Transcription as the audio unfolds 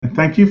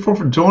Thank you for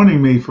joining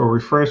me for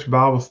Refresh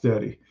Bible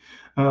Study.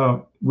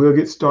 We'll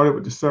get started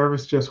with the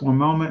service just one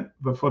moment,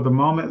 but for the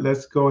moment,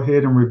 let's go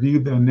ahead and review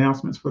the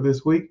announcements for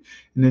this week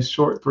in this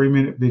short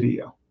 3-minute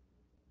video.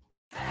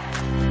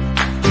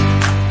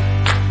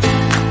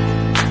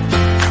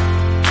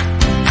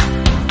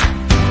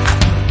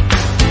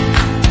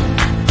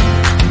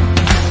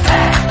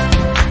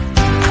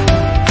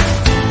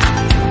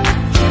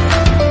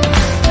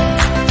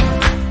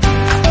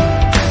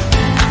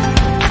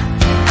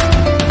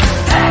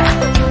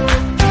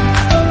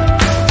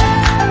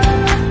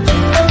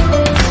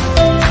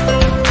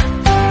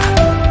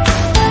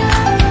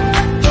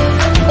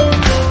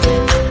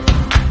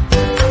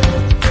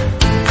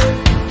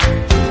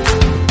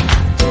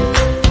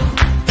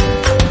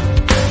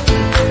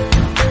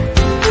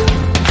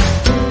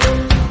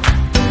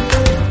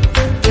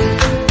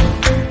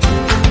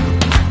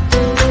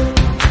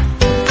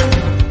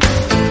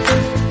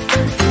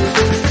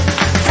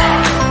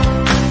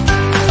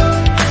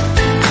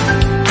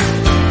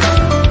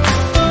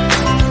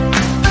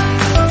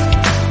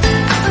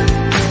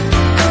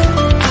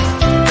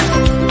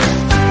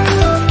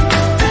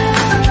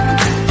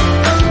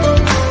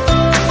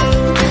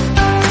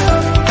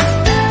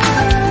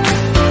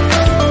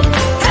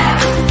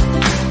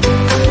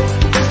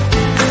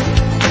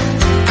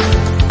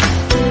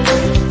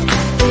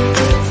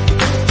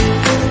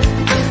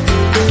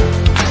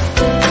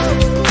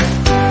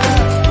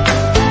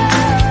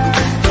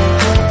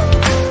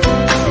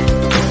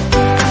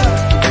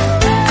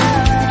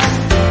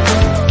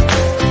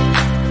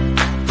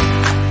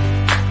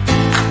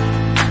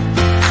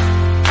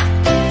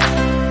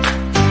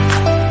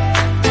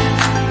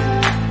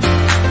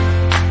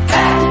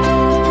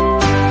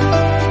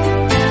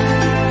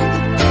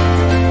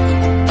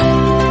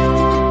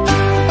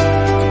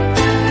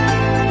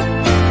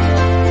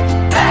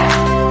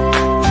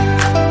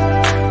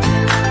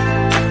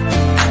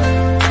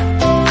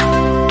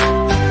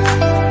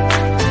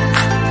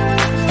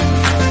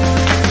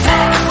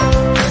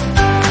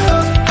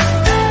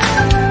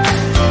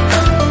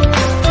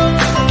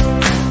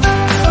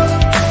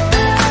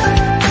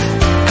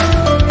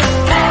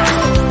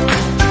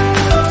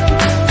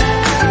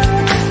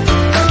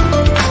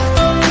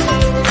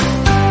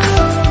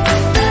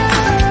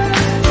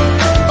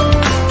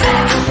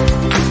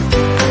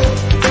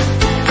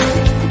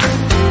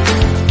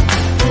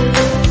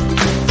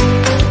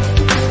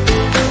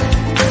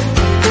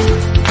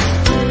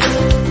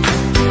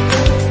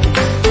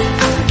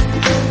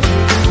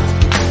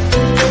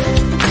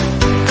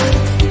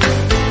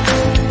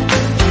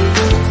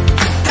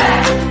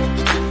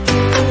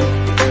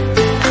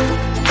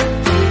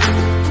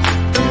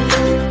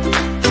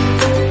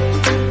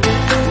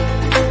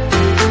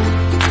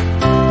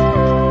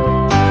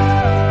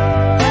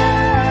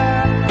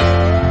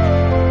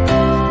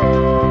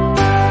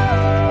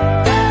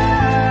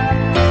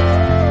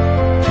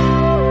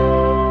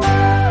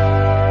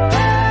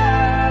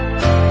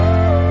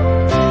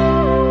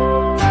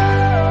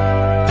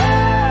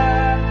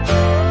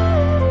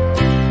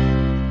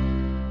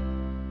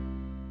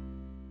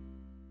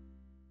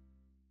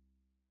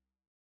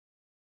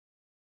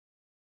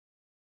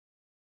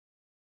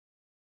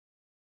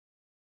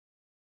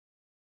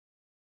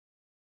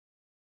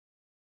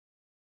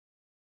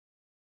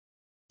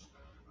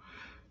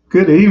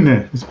 Good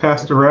evening. It's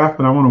Pastor Ralph,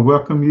 and I want to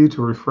welcome you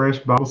to Refresh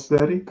Bible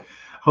Study.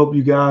 Hope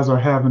you guys are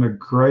having a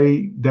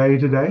great day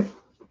today.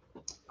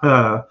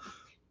 Uh,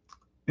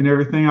 and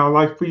everything, I'd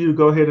like for you to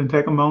go ahead and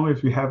take a moment,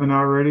 if you haven't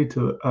already,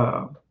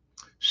 to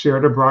share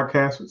the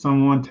broadcast with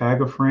someone,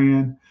 tag a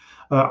friend.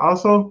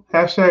 Also,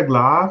 hashtag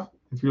live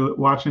if you're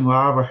watching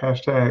live, or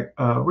hashtag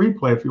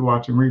replay if you're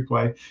watching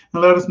replay,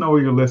 and let us know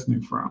where you're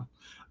listening from.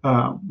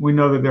 We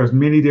know that there's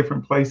many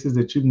different places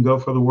that you can go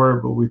for the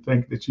word, but we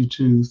think that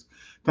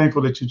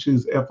thankful that you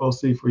choose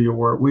FOC for your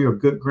word. We are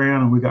good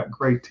ground and we got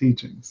great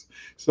teachings.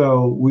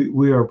 So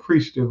we are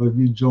appreciative of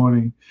you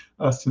joining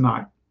us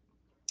tonight.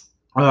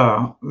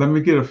 Let me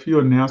get a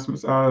few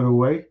announcements out of the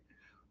way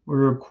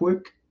real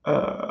quick.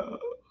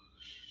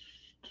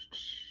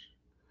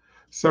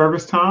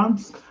 Service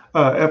times.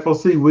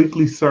 FOC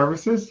weekly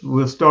services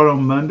will start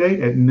on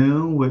Monday at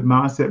noon with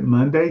Mindset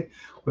Monday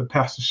with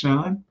Pastor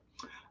Sean.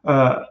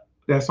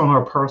 That's on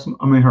her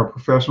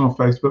professional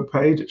Facebook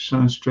page at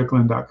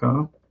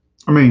SeanStrickland.com.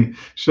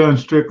 Sean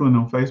Strickland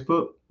on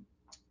Facebook.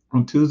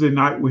 On Tuesday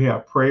night, we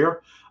have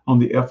prayer on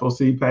the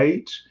FOC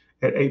page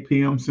at 8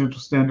 p.m.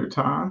 Central Standard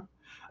Time.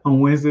 On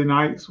Wednesday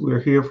nights, we're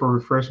here for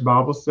Refresh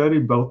Bible Study,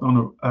 both on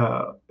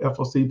the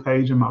FOC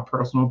page and my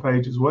personal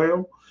page as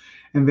well.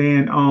 And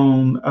then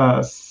on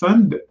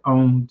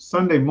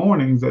Sunday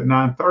mornings at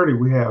 9:30,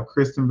 we have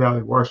Kristen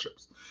Valley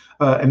Worships.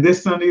 And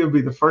this Sunday will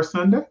be the first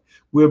Sunday.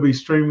 We'll be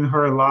streaming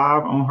her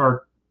live on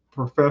her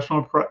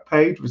professional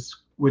page,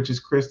 which is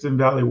Kristen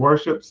Valley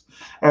Worships,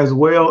 as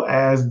well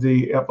as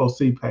the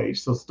FOC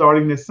page. So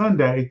starting this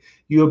Sunday,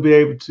 you'll be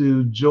able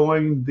to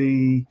join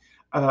the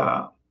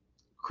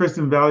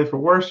Kristen Valley for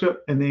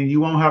worship, and then you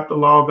won't have to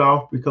log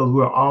off because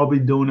we'll all be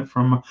doing it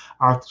from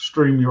our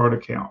StreamYard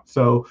account.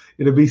 So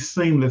it'll be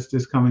seamless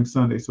this coming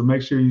Sunday. So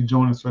make sure you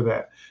join us for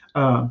that.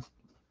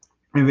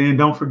 And then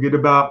don't forget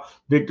about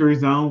Victory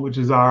Zone, which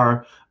is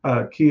our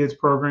kids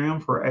program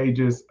for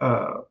ages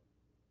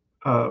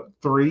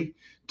 3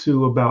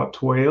 to about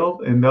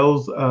 12. And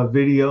those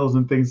videos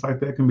and things like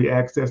that can be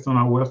accessed on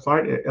our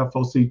website at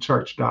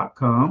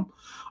focchurch.com.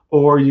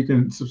 Or you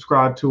can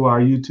subscribe to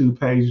our YouTube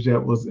page that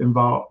was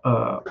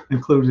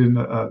included in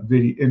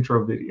the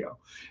intro video.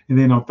 And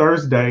then on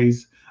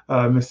Thursdays,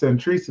 Miss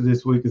Santrisa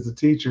this week is a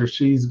teacher.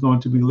 She's going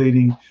to be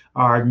leading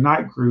our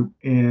Ignite group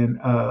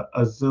in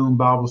a Zoom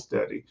Bible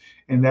study.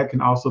 And that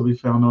can also be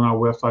found on our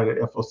website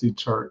at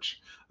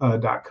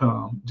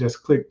focchurch.com.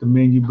 Just click the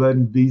menu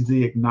button,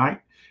 VZ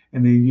Ignite,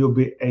 and then you'll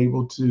be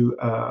able to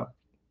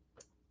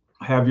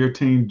have your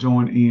team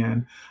join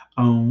in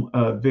on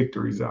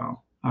Victory Zone.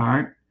 All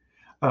right.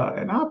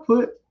 And I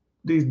put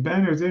these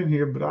banners in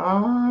here, but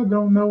I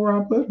don't know where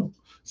I put them.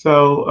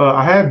 So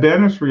I had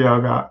banners for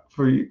y'all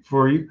for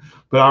you,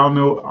 but I don't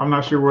know. I'm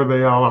not sure where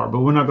they all are,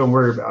 but we're not going to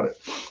worry about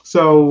it.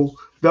 So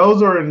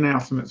those are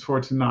announcements for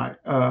tonight.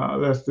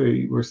 Let's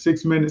see. We're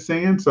 6 minutes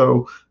in,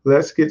 so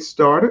let's get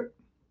started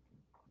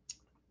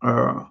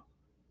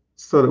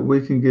so that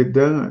we can get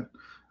done.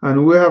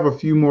 And we'll have a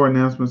few more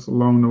announcements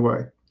along the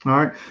way. All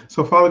right.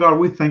 So, Father God,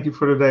 we thank you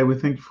for today. We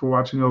thank you for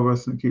watching over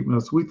us and keeping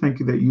us. We thank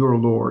you that you are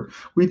Lord.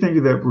 We thank you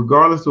that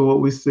regardless of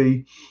what we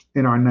see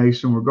in our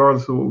nation,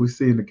 regardless of what we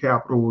see in the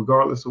capital,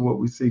 regardless of what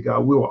we see, God,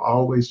 we will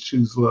always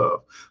choose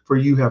love, for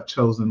you have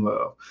chosen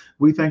love.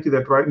 We thank you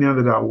that right now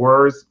that our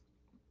words,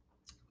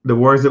 the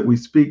words that we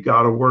speak,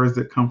 God, are words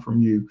that come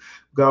from you.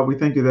 God, we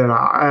thank you that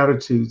our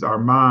attitudes, our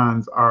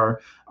minds,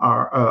 our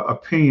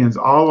opinions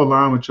all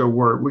align with your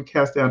word. We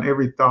cast down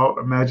every thought,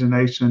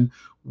 imagination,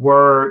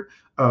 word,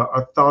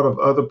 a thought of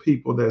other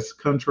people that's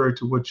contrary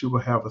to what you will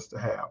have us to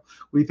have.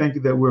 We thank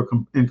you that we're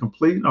in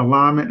complete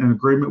alignment and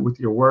agreement with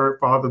your word,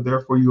 Father.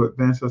 Therefore, you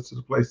advance us to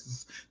the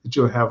places that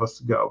you'll have us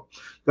to go.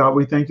 God,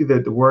 we thank you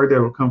that the word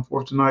that will come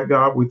forth tonight,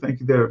 God, we thank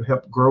you that it will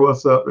help grow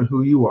us up in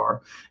who you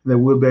are, and that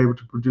we'll be able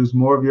to produce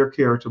more of your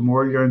character,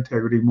 more of your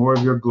integrity, more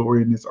of your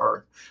glory in this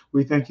earth.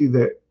 We thank you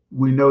that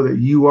we know that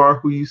you are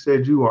who you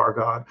said you are,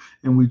 God,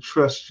 and we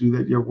trust you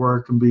that your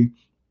word can be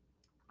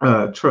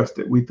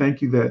trusted. We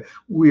thank you that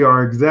we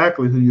are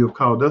exactly who you have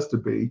called us to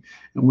be,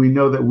 and we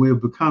know that we'll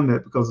become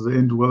that because of the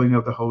indwelling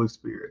of the Holy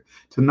Spirit.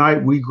 Tonight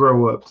we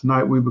grow up.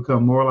 Tonight we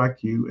become more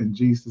like you. In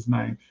Jesus'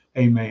 name,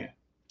 amen.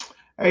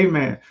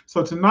 Amen.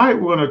 So tonight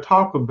we're going to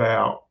talk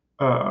about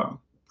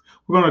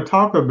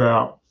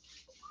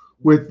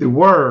with the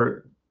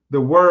word.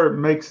 The word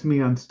makes me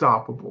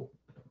unstoppable.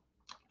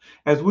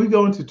 As we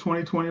go into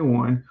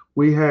 2021,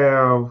 we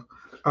have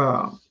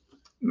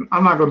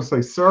I'm not going to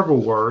say several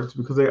words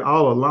because they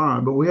all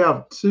align, but we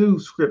have two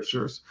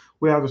scriptures.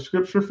 We have the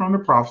scripture from the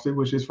prophecy,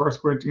 which is 1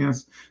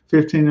 Corinthians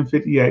 15 and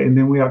 58. And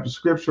then we have the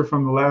scripture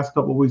from the last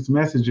couple of weeks'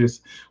 messages,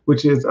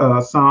 which is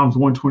Psalms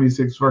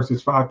 126,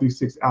 verses 5 through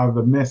 6 out of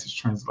the Message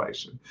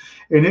translation.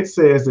 And it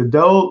says that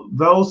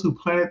those who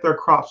planted their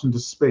crops in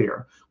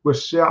despair will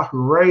shout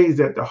hoorays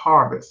at the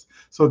harvest.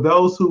 So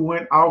those who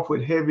went off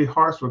with heavy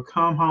hearts will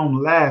come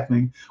home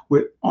laughing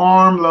with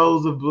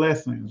armloads of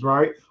blessings,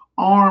 right?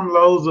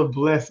 Armloads of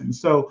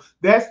blessings. So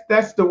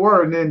that's the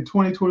word. And then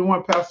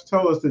 2021, Pastor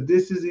told us that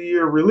this is a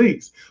year of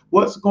release.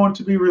 What's going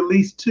to be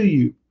released to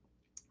you?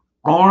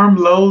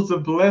 Armloads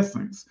of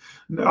blessings.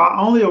 Not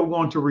only are we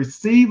going to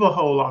receive a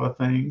whole lot of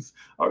things,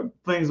 or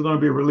things are going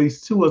to be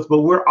released to us,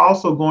 but we're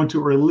also going to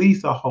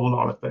release a whole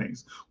lot of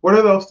things. What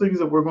are those things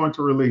that we're going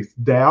to release?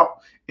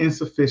 Doubt,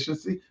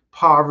 insufficiency,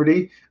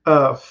 poverty,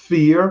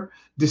 fear,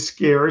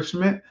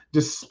 discouragement,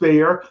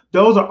 despair.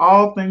 Those are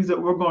all things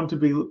that we're going to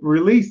be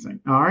releasing.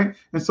 All right.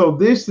 And so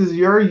this is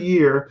your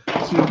year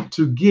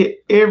to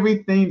get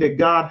everything that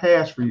God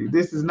has for you.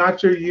 This is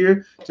not your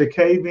year to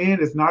cave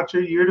in. It's not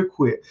your year to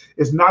quit.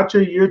 It's not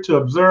your year to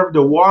observe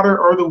the water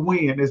or the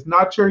wind. It's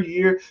not your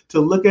year to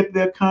look at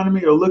the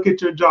economy or look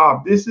at your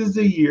job. This is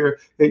the year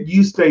that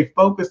you stay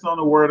focused on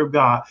the word of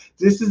God.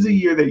 This is the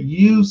year that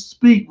you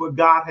speak what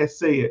God has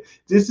said.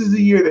 This is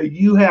the year that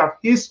you have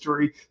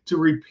history to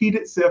repeat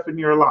itself in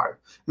your life.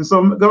 And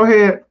so go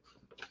ahead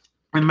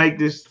and make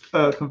this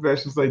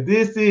confession. Say,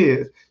 this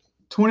is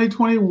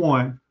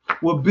 2021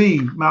 will be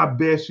my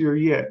best year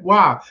yet.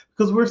 Why?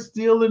 Because we're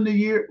still in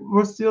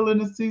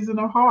the season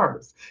of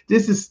harvest.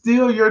 This is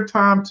still your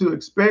time to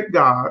expect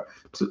God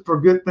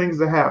for good things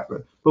to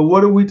happen. But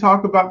what do we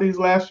talk about these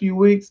last few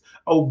weeks?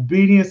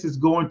 Obedience is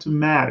going to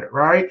matter,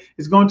 right?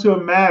 It's going to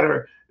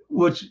matter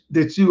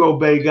that you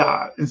obey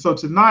God. And so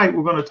tonight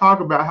we're going to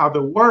talk about how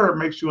the word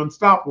makes you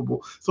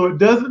unstoppable. So it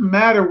doesn't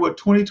matter what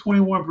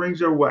 2021 brings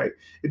your way.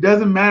 It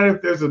doesn't matter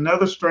if there's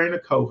another strain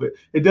of COVID.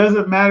 It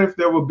doesn't matter if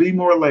there will be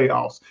more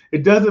layoffs.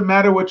 It doesn't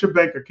matter what your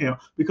bank account,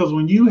 because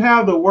when you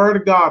have the word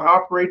of God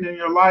operating in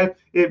your life,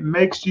 it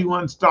makes you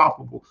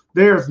unstoppable.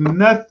 There's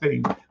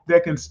nothing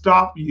that can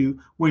stop you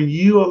when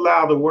you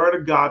allow the word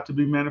of God to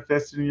be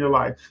manifested in your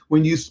life.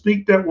 When you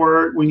speak that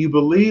word, when you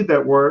believe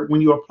that word,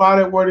 when you apply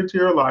that word into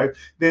your life,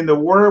 then the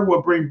word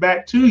will bring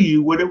back to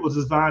you what it was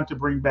designed to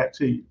bring back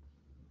to you.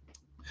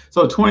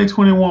 So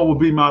 2021 will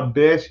be my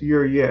best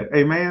year yet.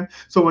 Amen.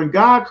 So when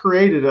God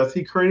created us,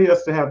 He created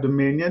us to have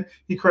dominion.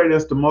 He created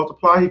us to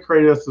multiply. He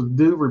created us to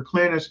do,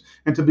 replenish,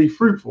 and to be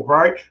fruitful,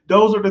 right?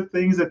 Those are the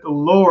things that the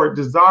Lord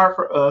desired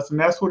for us. And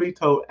that's what He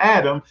told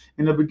Adam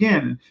in the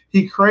beginning.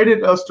 He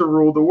created us to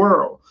rule the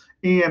world.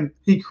 And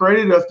He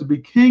created us to be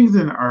kings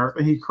in the earth,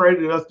 and He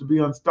created us to be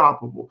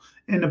unstoppable.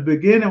 In the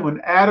beginning,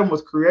 when Adam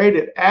was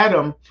created,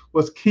 Adam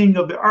was king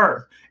of the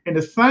earth. In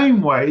the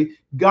same way,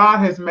 God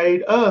has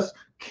made us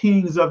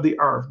kings of the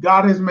earth.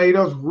 God has made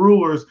us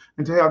rulers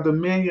and to have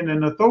dominion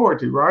and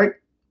authority, right?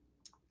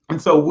 And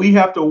so we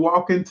have to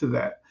walk into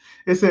that.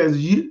 It says,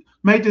 you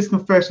make this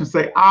confession,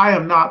 say, I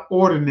am not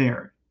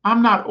ordinary.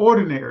 I'm not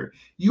ordinary.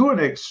 You're an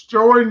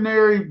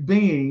extraordinary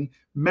being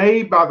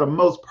made by the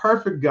most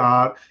perfect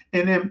God,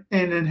 and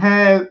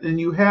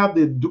you have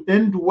the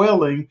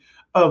indwelling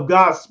of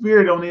God's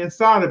spirit on the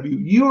inside of you.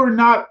 You are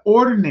not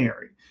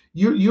ordinary.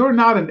 You're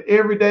not an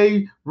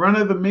everyday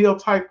run-of-the-mill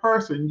type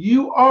person.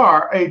 You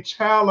are a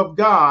child of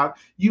God.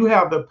 You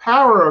have the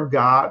power of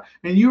God,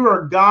 and you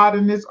are God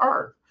in this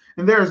earth.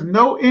 And there is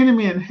no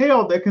enemy in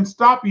hell that can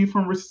stop you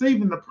from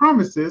receiving the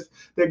promises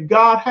that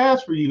God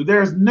has for you.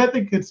 There's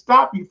nothing can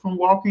stop you from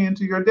walking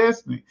into your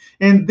destiny.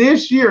 And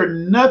this year,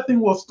 nothing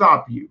will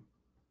stop you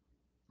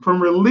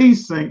from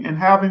releasing and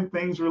having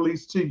things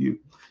released to you.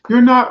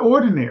 You're not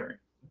ordinary.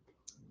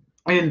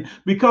 And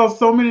because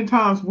so many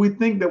times we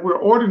think that we're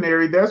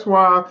ordinary, that's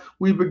why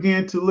we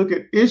begin to look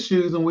at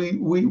issues and we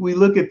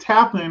look at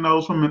tackling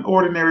those from an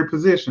ordinary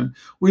position.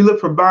 We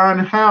look for buying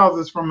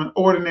houses from an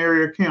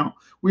ordinary account.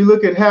 We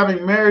look at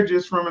having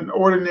marriages from an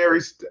ordinary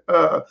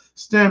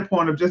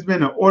standpoint of just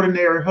being an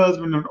ordinary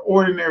husband, an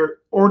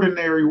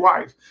ordinary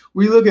wife.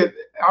 We look at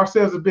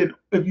ourselves as being,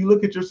 if you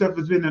look at yourself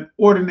as being an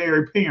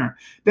ordinary parent,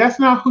 that's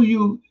not who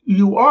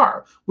you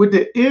are. With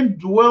the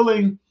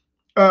indwelling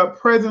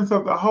presence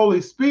of the Holy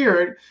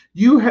Spirit,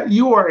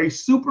 you are a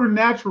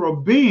supernatural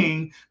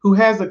being who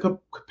has a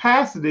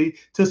capacity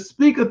to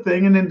speak a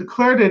thing and then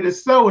declare that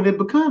it's so, and it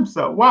becomes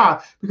so.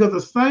 Why? Because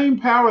the same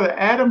power that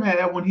Adam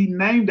had when he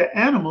named the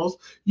animals,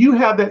 you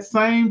have that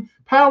same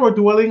power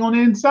dwelling on the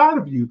inside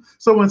of you.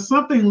 So when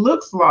something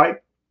looks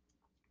like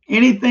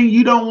anything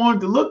you don't want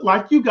it to look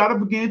like, you got to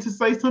begin to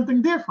say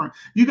something different.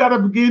 You got to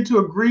begin to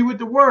agree with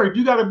the word.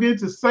 You got to begin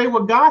to say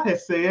what God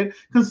has said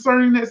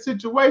concerning that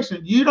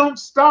situation. You don't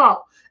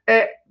stop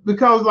at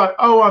because like,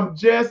 oh, I'm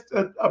just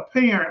a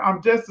parent.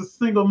 I'm just a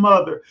single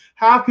mother.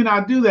 How can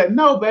I do that?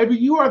 No, baby,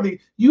 you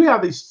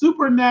have the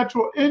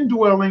supernatural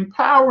indwelling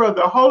power of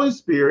the Holy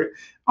Spirit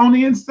on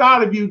the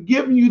inside of you,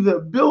 giving you the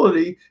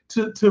ability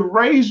to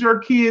raise your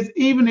kids,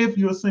 even if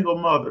you're a single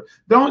mother.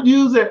 Don't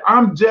use it.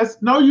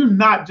 No, you're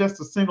not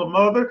just a single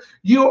mother.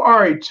 You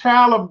are a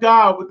child of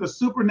God with the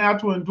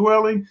supernatural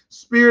indwelling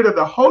spirit of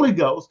the Holy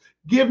Ghost,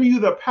 giving you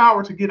the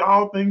power to get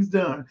all things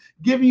done,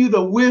 giving you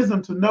the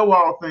wisdom to know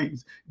all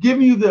things,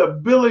 giving you the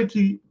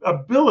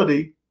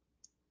ability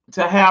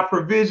to have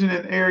provision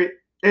in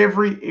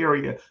every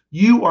area.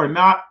 You are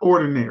not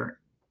ordinary,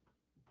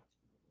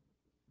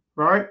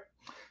 right?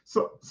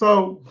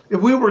 So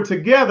if we were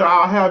together,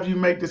 I'll have you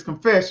make this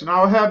confession.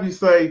 I'll have you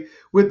say,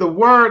 with the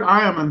word,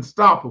 I am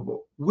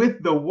unstoppable.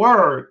 With the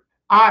word,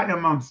 I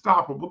am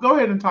unstoppable. Go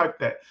ahead and type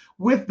that.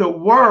 With the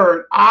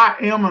word, I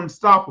am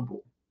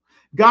unstoppable.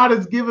 God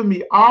has given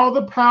me all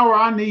the power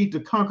I need to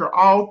conquer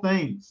all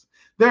things.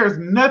 There is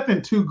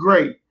nothing too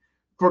great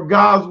for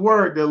God's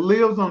word that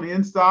lives on the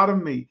inside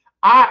of me.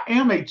 I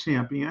am a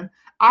champion.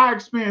 I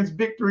experience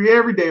victory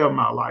every day of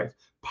my life.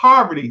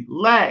 Poverty,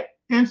 lack,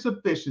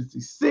 insufficiency,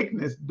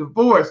 sickness,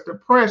 divorce,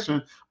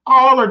 depression,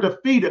 all are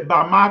defeated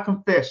by my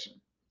confession.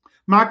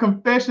 My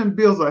confession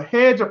builds a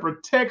hedge of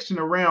protection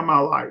around my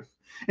life,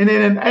 and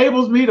it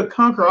enables me to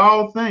conquer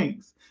all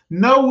things.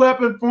 No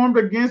weapon formed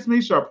against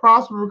me shall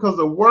prosper because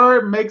the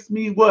word makes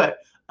me what?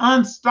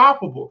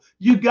 Unstoppable.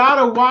 You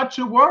got to watch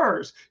your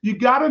words. You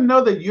got to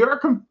know that your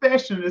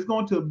confession is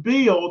going to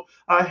build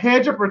a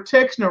hedge of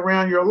protection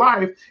around your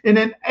life and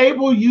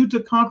enable you to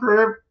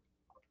conquer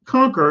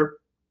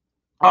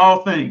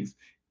all things.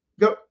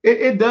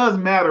 It does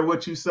matter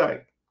what you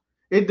say.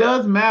 It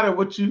does matter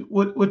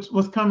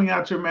what's coming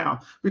out your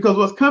mouth, because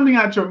what's coming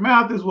out your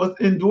mouth is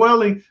what's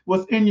indwelling,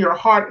 what's in your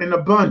heart in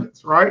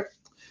abundance, right?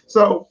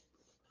 So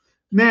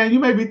now you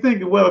may be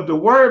thinking, well, if the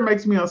word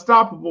makes me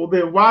unstoppable,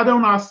 then why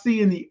don't I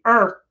see in the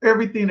earth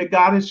everything that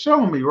God has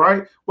shown me,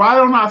 right? Why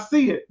don't I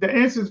see it? The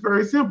answer is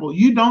very simple.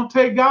 You don't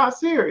take God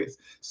serious.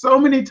 So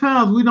many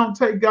times we don't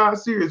take God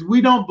serious. We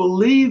don't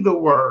believe the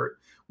word.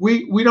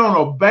 We don't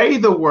obey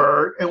the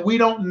word, and we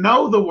don't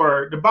know the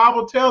word. The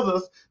Bible tells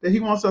us that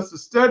he wants us to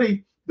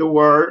study the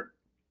word.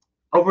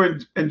 Over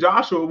in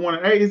Joshua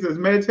 1:8, it says,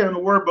 meditate on the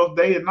word both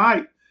day and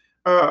night,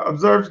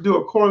 observe to do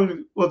according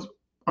to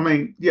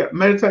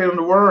meditate on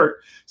the word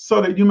so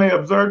that you may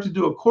observe to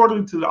do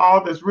according to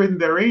all that's written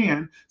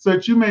therein, so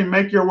that you may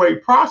make your way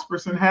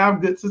prosperous and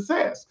have good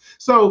success.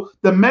 So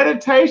the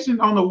meditation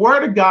on the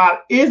word of God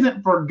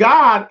isn't for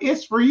God,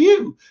 it's for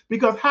you.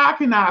 Because how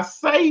can I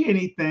say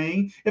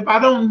anything if I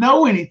don't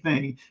know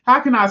anything? How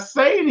can I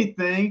say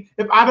anything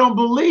if I don't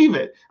believe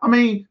it?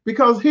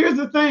 Because here's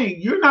the thing,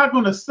 you're not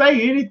going to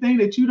say anything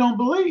that you don't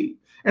believe.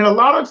 And a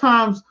lot of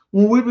times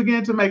when we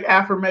begin to make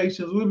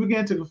affirmations, we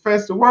begin to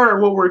confess the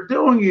word, what we're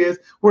doing is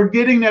we're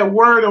getting that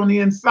word on the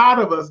inside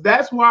of us.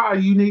 That's why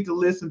you need to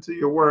listen to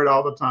your word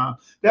all the time.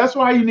 That's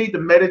why you need to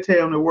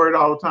meditate on the word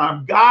all the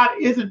time. God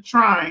isn't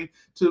trying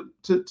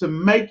to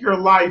make your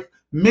life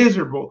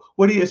miserable.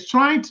 What he is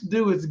trying to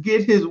do is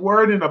get his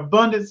word in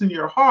abundance in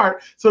your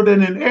heart, so that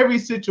in every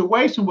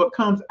situation, what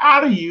comes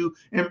out of you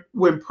and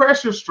when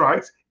pressure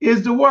strikes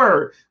is the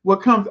word.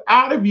 What comes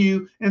out of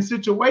you in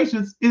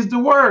situations is the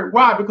word.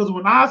 Why? Because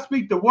when I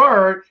speak the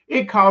word,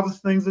 it causes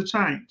things to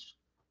change.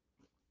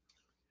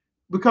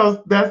 Because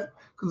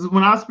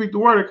when I speak the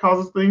word, it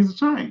causes things to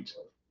change.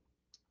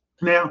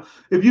 Now,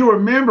 if you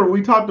remember,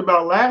 we talked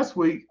about last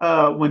week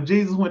when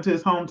Jesus went to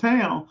his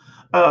hometown,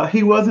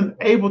 he wasn't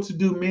able to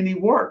do many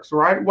works,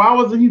 right? Why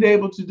wasn't he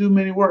able to do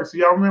many works?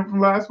 Y'all remember from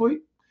last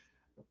week?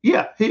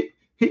 Yeah,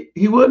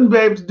 he wouldn't be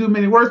able to do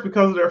many works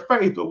because of their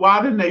faith. But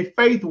why didn't their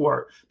faith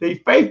work? Their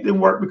faith didn't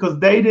work because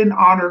they didn't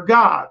honor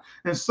God.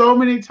 And so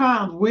many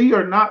times we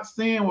are not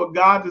seeing what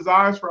God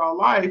desires for our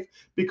life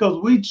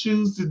because we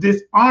choose to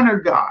dishonor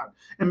God.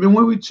 And then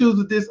when we choose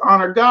to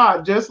dishonor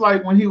God, just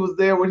like when he was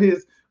there with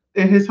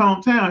in his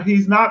hometown,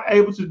 he's not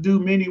able to do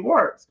many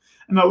works.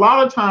 And a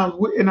lot of times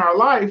in our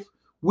life,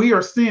 we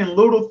are seeing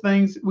little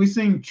things. We're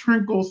seeing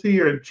trinkles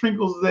here and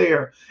trinkles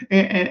there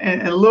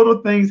and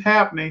little things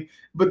happening.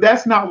 But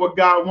that's not what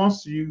God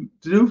wants you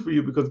to do for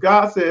you, because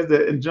God says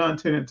that in John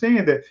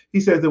 10:10, that he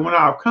says that when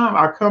I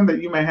come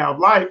that you may have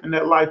life, and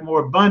that life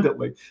more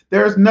abundantly.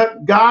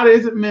 God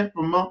isn't meant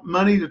for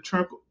money to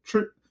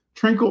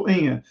trickle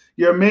in.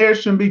 Your marriage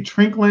shouldn't be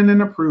trickling in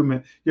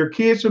improvement. Your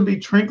kids should be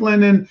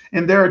trickling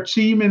in their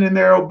achievement and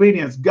their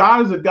obedience.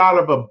 God is a God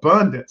of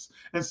abundance.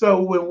 And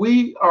so when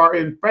we are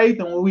in faith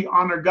and when we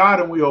honor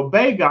God and we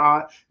obey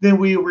God, then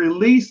we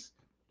release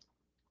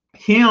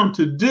him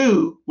to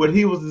do what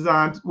he was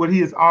designed, what he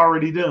has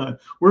already done.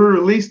 We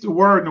release the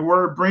word, and the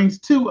word brings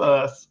to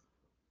us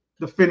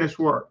the finished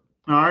work.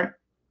 All right.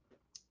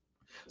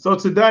 So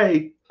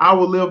today, I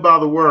will live by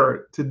the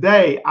word.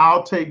 Today,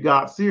 I'll take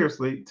God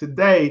seriously.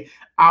 Today,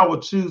 I will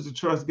choose to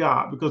trust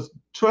God, because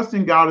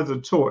trusting God is a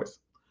choice.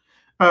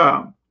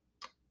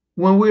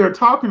 When we are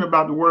talking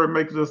about the word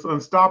making us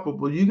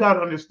unstoppable, you got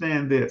to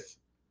understand this.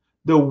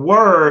 The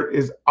word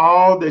is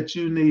all that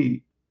you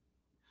need.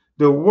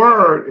 The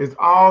word is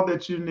all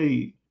that you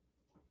need.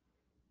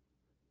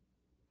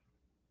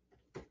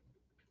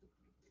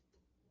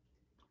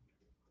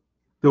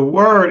 The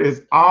word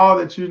is all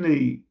that you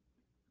need.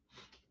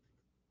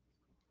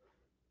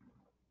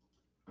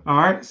 All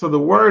right. So the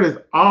word is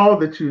all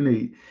that you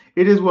need.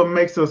 It is what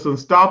makes us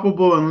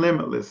unstoppable and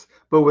limitless.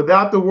 But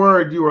without the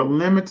word, you are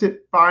limited,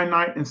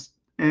 finite,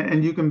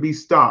 and you can be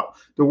stopped.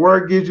 The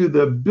word gives you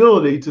the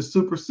ability to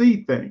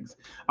supersede things.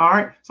 All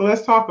right. So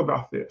let's talk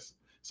about this.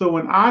 So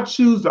when I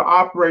choose to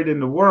operate in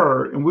the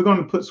word, and we're going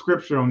to put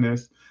scripture on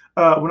this,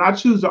 when I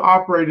choose to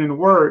operate in the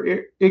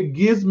word, it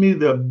gives me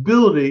the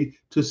ability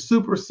to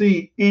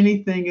supersede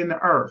anything in the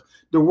earth.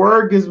 The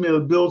word gives me the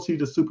ability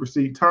to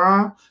supersede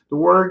time. The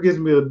word gives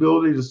me the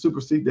ability to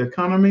supersede the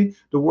economy.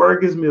 The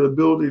word gives me the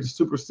ability to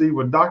supersede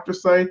what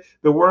doctors say.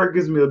 The word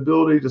gives me the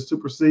ability to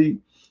supersede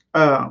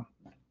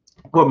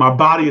what my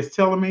body is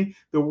telling me.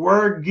 The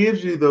word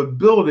gives you the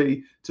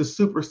ability to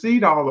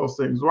supersede all those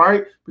things,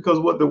 right? Because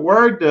what the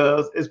word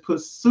does is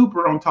put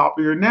super on top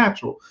of your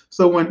natural.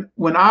 So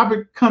when I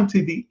come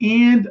to the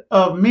end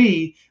of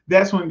me,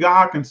 that's when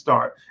God can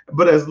start.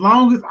 But as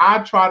long as I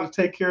try to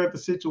take care of the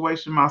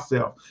situation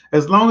myself,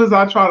 as long as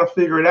I try to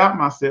figure it out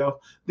myself,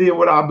 then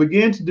what I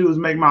begin to do is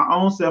make my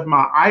own self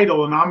my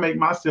idol, and I make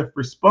myself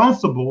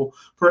responsible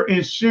for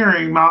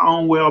ensuring my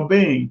own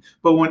well-being.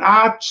 But when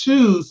I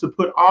choose to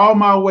put all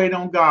my weight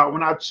on God,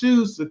 when I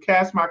choose to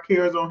cast my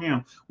cares on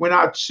him, when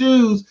I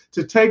choose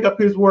to take up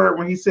his word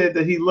when he said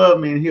that he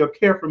loved me and he'll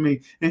care for me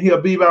and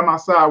he'll be by my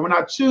side, when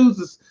I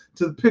choose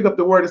to pick up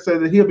the word and say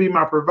that he'll be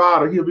my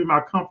provider, he'll be my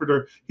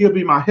comforter, he'll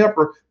be my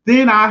helper,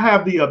 then I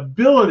have the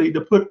ability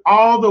to put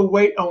all the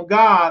weight on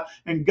God,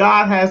 and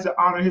God has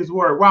to honor his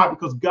word. Why?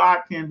 Because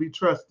God can be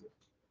trusted,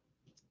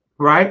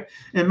 right?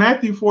 In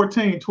Matthew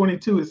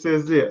 14:22, it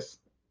says this: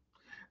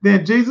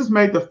 Then Jesus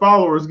made the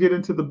followers get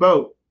into the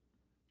boat.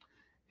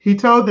 He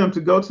told them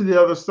to go to the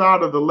other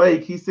side of the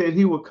lake. He said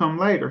he would come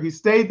later. He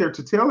stayed there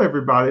to tell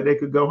everybody they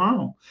could go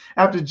home.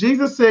 After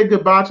Jesus said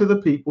goodbye to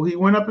the people, he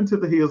went up into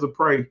the hills to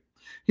pray.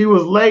 He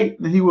was late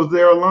and he was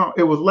there alone.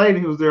 It was late and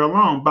he was there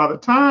alone. By the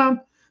time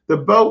the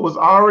boat was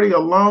already a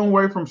long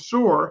way from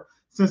shore,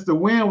 since the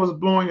wind was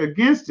blowing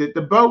against it,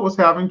 the boat was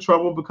having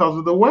trouble because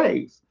of the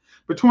waves.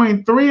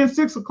 Between 3 and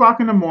 6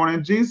 o'clock in the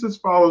morning, Jesus'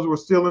 followers were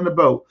still in the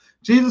boat.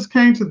 Jesus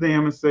came to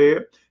them and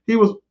said,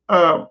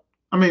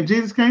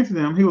 Jesus came to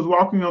them. He was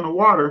walking on the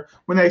water.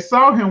 When they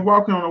saw him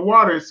walking on the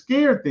water, it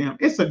scared them.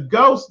 It's a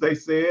ghost, they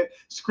said,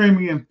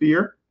 screaming in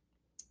fear.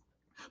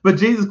 But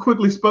Jesus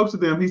quickly spoke to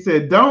them. He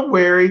said, "Don't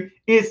worry,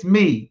 it's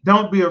me.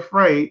 Don't be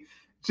afraid."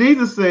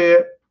 Jesus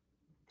said,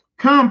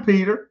 "Come,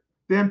 Peter."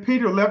 Then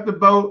Peter left the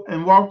boat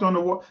and walked on the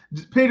water.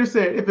 Peter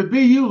said, "If it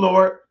be you,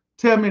 Lord,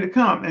 tell me to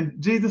come." And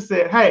Jesus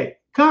said, "Hey,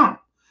 come."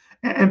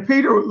 And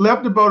Peter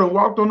left the boat and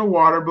walked on the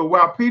water. But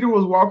while Peter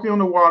was walking on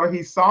the water,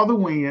 he saw the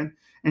wind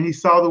and he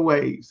saw the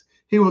waves.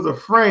 He was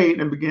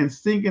afraid and began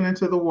sinking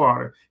into the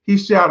water. He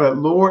shouted,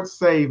 "Lord,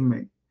 save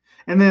me."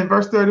 And then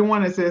verse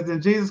 31, it says,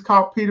 "Then Jesus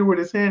caught Peter with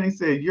his hand. He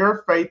said,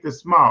 'Your faith is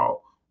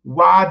small.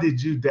 Why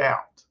did you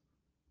doubt?'"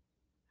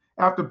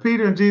 After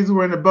Peter and Jesus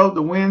were in the boat,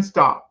 the wind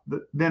stopped.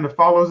 Then the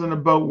followers in the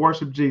boat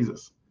worshiped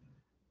Jesus.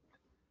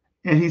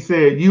 And he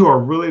said, "You are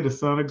really the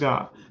Son of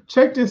God."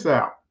 Check this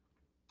out.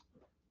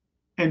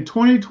 In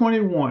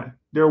 2021,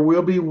 there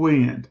will be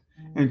wind.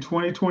 In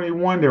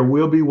 2021, there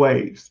will be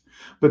waves.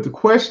 But the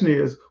question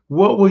is,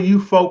 what will you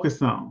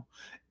focus on?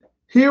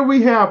 Here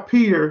we have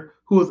Peter,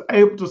 who was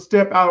able to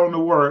step out on the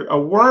word. A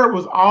word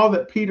was all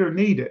that Peter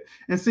needed.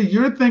 And see,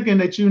 you're thinking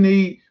that you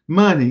need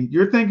money.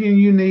 You're thinking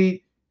you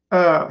need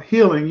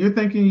healing. You're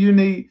thinking you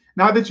need,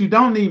 not that you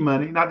don't need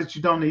money, not that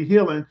you don't need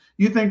healing.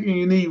 You're thinking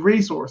you need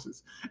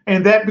resources.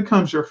 And that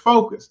becomes your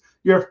focus.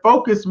 Your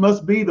focus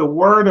must be the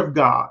word of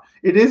God.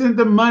 It isn't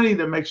the money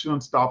that makes you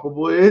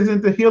unstoppable. It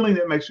isn't the healing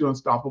that makes you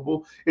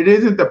unstoppable. It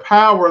isn't the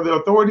power, the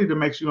authority that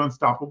makes you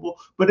unstoppable,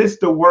 but it's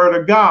the word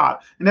of God.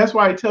 And that's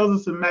why he tells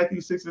us in Matthew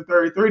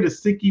 6:33 to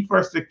seek ye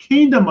first the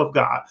kingdom of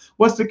God.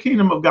 What's the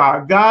kingdom of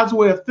God? God's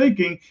way of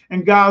thinking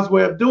and God's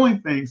way of doing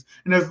things.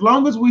 And as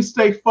long as we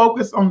stay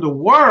focused on the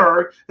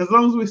word, as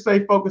long as we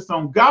stay focused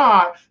on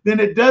God, then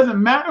it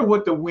doesn't matter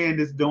what the wind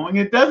is doing.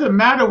 It doesn't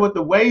matter what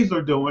the waves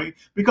are doing,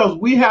 because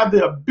we have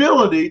the ability.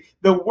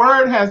 The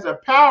word has the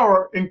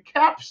power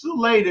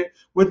encapsulated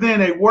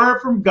within a word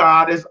from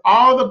God, is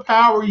all the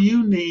power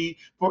you need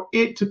for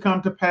it to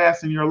come to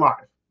pass in your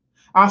life.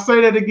 I'll say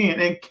that again.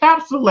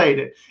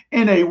 Encapsulated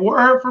in a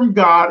word from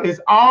God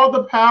is all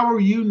the power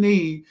you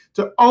need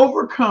to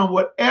overcome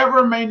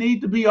whatever may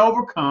need to be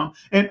overcome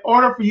in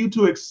order for you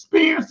to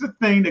experience the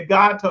thing that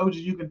God told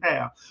you can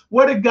have.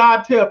 What did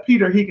God tell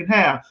Peter he can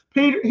have?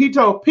 He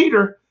told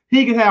Peter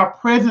he could have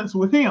presence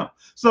with him.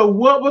 So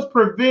what was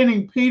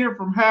preventing Peter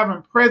from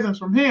having presence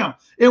from him?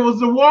 It was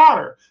the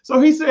water. So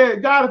he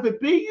said, "God, if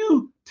it be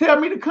you, tell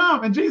me to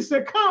come." And Jesus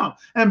said, "Come."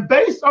 And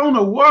based on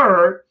the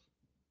word,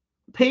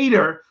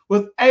 Peter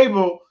was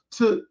able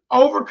to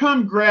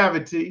overcome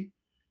gravity,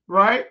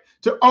 right?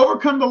 To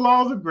overcome the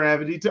laws of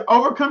gravity, to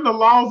overcome the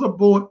laws of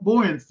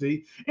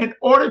buoyancy in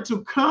order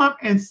to come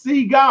and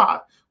see God.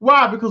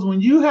 Why? Because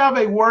when you have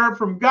a word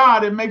from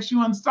God, it makes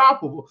you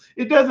unstoppable.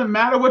 It doesn't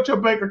matter what your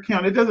bank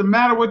account, it doesn't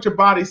matter what your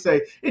body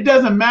say, it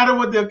doesn't matter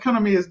what the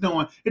economy is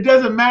doing, it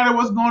doesn't matter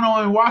what's going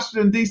on in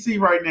Washington, D.C.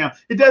 right now.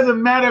 It doesn't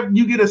matter if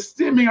you get a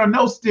STEMI or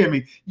no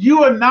STEMI.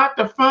 You are not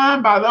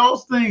defined by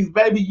those things,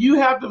 baby. You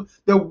have to,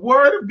 the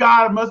word of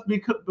God must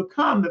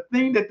become the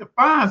thing that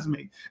defines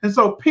me. And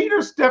so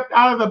Peter stepped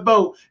out of the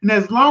boat, and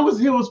as long as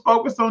he was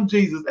focused on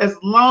Jesus, as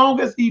long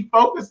as he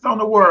focused on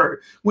the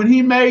word, when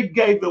he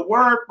gave the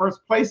word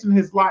first place in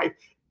his life,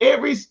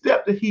 every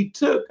step that he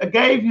took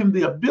gave him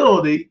the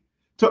ability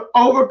to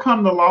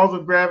overcome the laws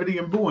of gravity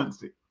and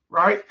buoyancy,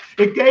 right?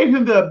 It gave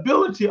him the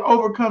ability to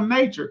overcome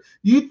nature.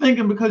 You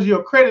thinking because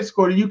your credit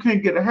score you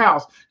can't get a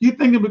house. You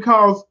thinking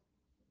because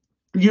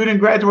you didn't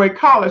graduate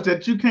college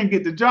that you can't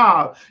get the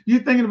job. You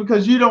thinking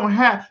because you don't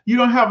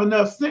have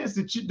enough sense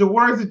that the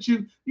words that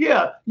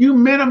you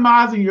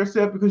minimizing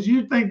yourself because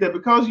you think that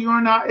because you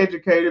are not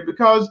educated,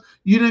 because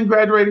you didn't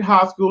graduate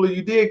high school or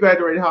you did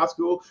graduate high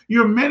school,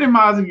 you're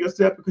minimizing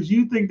yourself because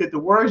you think that the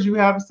words you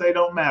have to say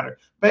don't matter.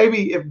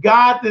 Baby, if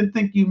God didn't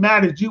think you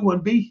mattered, you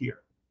wouldn't be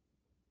here.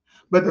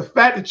 But the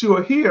fact that you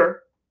are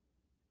here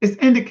is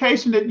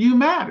indication that you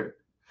matter.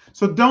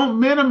 So don't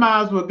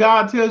minimize what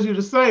God tells you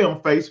to say on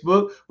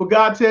Facebook, what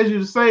God tells you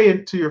to say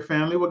to your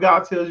family, what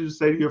God tells you to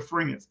say to your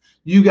friends.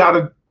 You got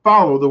to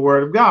follow the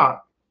word of God.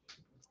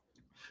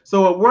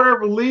 So a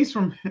word released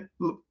from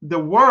the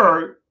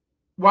word,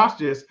 watch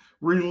this,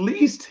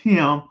 released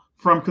him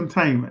from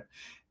containment.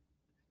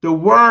 The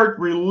word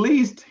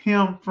released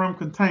him from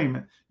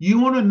containment.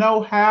 You want to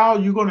know how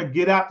you're going to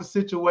get out the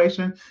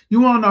situation? You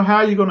want to know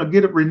how you're going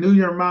to renew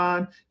your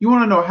mind? You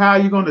want to know how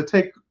you're going to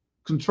take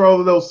control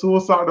of those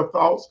suicidal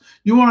thoughts?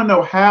 You want to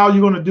know how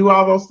you're going to do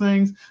all those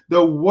things?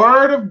 The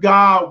word of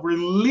God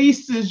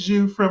releases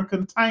you from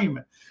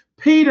containment.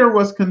 Peter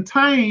was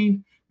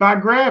contained by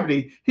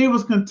gravity. He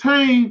was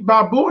contained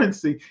by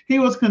buoyancy. He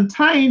was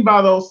contained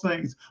by those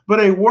things.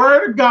 But a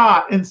word of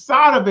God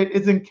inside of it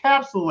is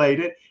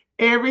encapsulated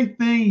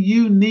everything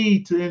you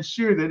need to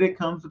ensure that it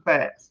comes to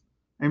pass.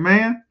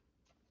 Amen.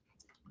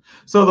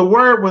 So the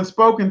word, when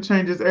spoken,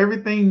 changes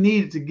everything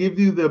needed to give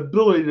you the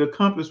ability to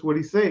accomplish what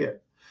he said.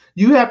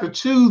 You have to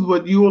choose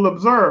what you will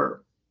observe.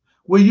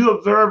 Will you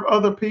observe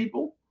other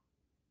people?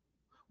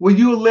 Will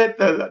you let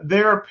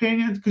their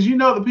opinions? Because you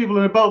know the people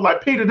in the boat,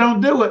 like, Peter, don't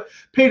do it.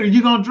 Peter,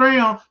 you're gonna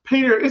drown.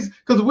 Peter, it's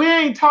because we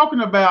ain't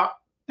talking about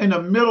in the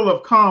middle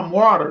of calm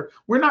water.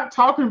 We're not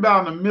talking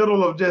about in the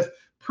middle of just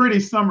pretty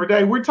summer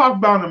day. We're talking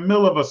about in the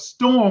middle of a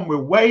storm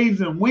with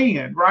waves and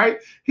wind, right?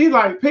 He's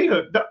like,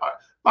 Peter,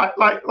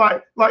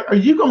 are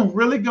you gonna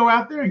really go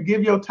out there and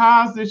give your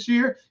tithes this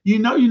year? You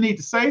know you need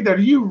to say that.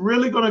 Are you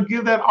really gonna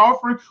give that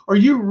offering? Are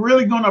you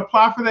really gonna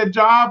apply for that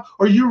job?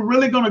 Are you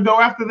really gonna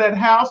go after that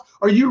house?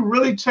 Are you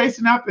really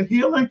chasing after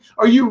healing?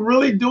 Are you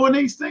really doing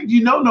these things?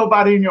 You know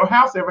nobody in your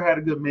house ever had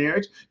a good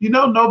marriage. You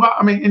know nobody,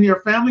 I mean, in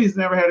your family has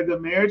never had a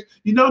good marriage.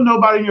 You know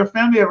nobody in your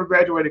family ever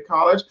graduated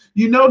college.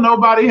 You know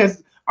nobody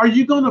has. Are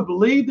you going to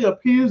believe the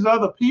opinions of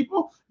other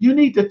people? You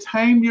need to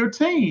tame your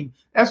team.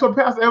 That's what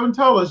Pastor Evan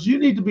told us. You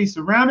need to be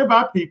surrounded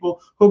by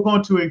people who are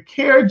going to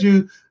encourage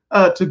you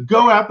to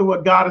go after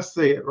what God has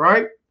said,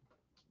 right?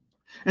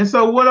 And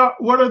so, what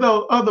are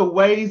those other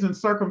ways and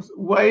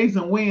ways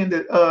and when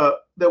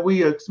that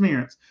we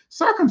experience?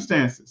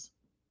 Circumstances,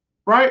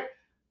 right?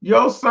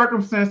 Your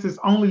circumstances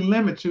only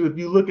limit you if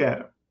you look at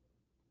them.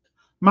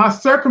 My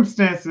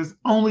circumstances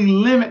only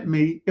limit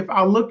me if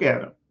I look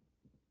at them.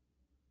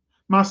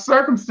 My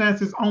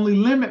circumstances only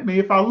limit me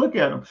if I look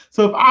at them.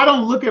 So if I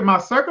don't look at my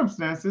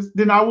circumstances,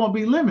 then I won't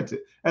be limited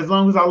as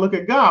long as I look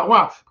at God.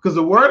 Why? Because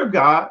the word of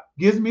God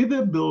gives me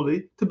the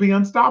ability to be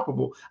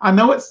unstoppable. I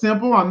know it's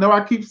simple. I know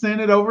I keep saying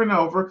it over and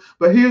over,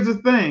 but here's the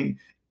thing.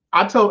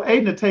 I told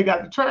Aiden to take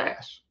out the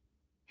trash.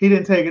 He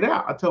didn't take it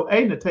out. I told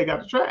Aiden to take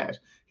out the trash.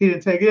 He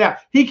didn't take it out.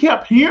 He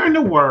kept hearing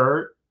the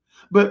word,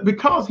 but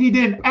because he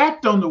didn't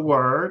act on the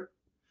word,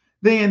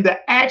 then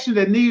the action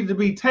that needed to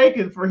be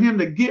taken for him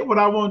to get what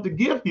I wanted to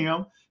give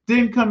him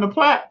didn't come to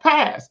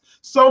pass.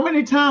 So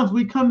many times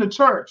we come to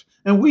church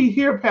and we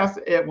hear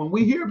Pastor Edwin,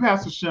 we hear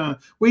Pastor Sean,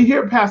 we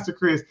hear Pastor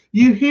Chris,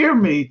 you hear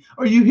me,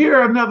 or you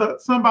hear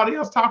somebody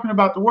else talking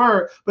about the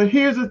word. But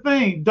here's the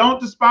thing, don't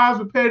despise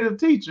repetitive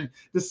teaching.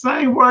 The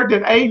same word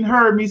that Aiden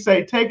heard me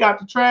say, take out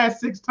the trash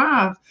 6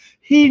 times,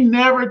 he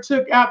never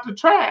took out the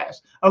trash.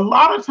 A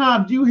lot of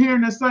times you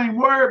hearing the same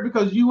word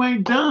because you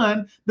ain't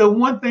done the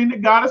one thing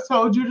that God has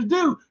told you to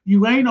do.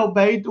 You ain't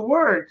obeyed the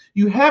word.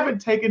 You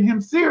haven't taken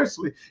him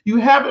seriously. You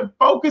haven't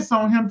focused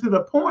on him to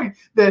the point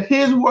that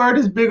his word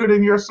is bigger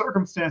than your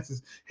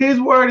circumstances.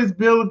 His word is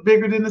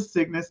bigger than the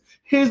sickness.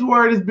 His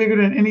word is bigger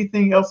than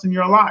anything else in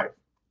your life.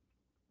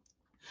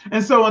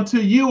 And so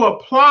until you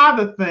apply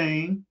the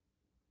thing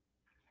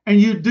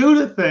and you do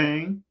the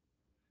thing,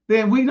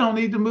 then we don't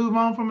need to move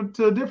on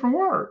to a different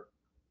word.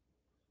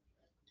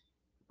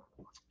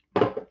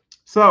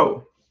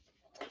 So,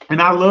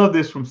 and I love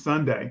this from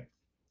Sunday.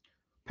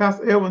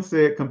 Pastor Edwin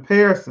said,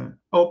 comparison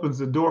opens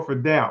the door for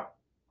doubt.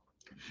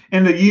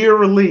 In the year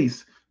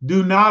release,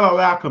 do not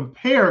allow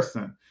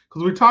comparison,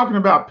 because we're talking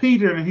about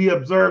Peter and he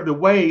observed the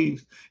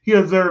waves, he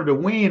observed the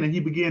wind, and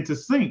he began to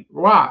sink.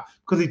 Why?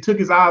 Because he took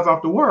his eyes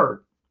off the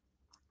word.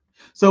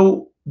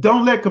 So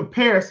don't let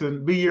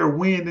comparison be your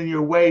wind and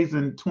your waves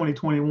in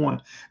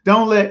 2021.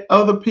 Don't let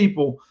other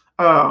people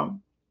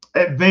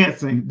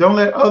advancing. Don't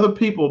let other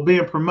people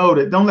being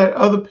promoted. Don't let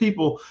other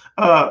people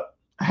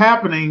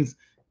happenings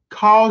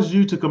cause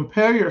you to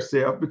compare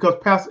yourself, because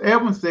Pastor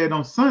Edwin said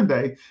on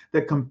Sunday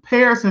that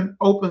comparison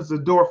opens the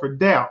door for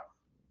doubt.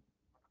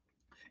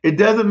 It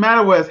doesn't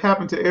matter what has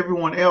happened to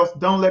everyone else.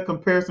 Don't let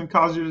comparison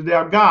cause you to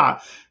doubt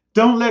God.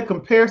 Don't let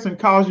comparison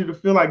cause you to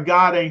feel like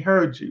God ain't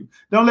heard you.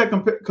 Don't let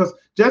because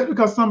just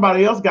because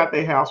somebody else got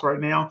their house right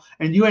now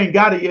and you ain't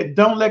got it yet,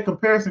 don't let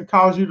comparison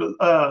cause you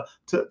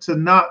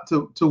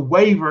to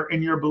waver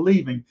in your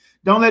believing.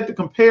 Don't let the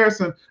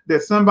comparison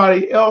that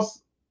somebody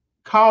else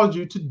caused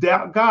you to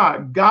doubt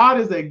God. God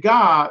is a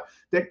God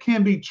that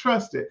can be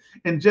trusted.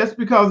 And just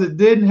because it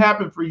didn't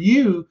happen for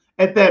you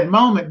at that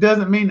moment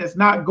doesn't mean it's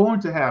not going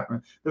to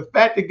happen. The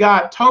fact that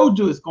God told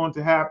you it's going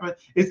to happen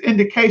is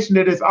indication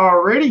that it's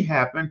already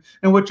happened.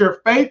 And what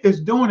your faith is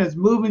doing is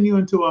moving you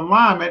into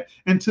alignment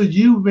until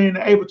you've been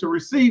able to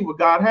receive what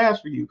God has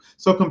for you.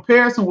 So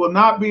comparison will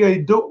not be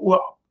a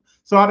door.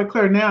 So I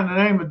declare now in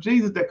the name of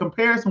Jesus that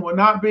comparison will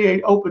not be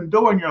an open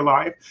door in your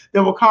life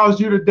that will cause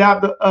you to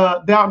doubt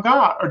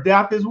God or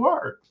doubt his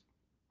word.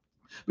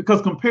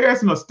 Because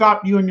comparison will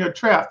stop you in your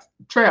traps.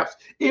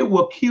 It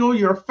will kill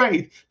your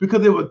faith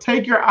because it will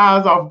take your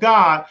eyes off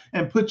God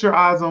and put your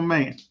eyes on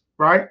man,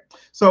 right?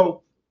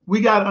 So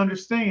we got to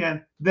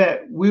understand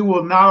that we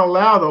will not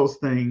allow those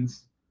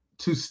things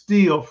to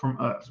steal from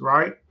us,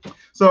 right?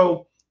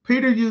 So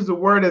Peter used the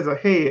word as a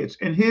hedge.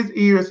 In his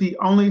ears, he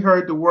only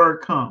heard the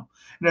word come.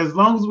 And as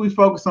long as we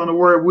focus on the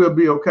word, we'll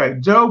be okay.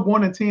 Job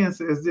 1:10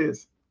 says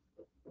this.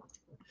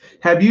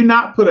 Have you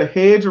not put a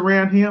hedge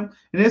around him?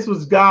 And this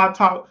was God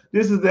talk.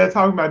 This is they're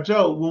talking about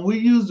Job. When we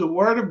use the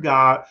word of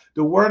God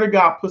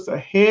puts a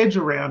hedge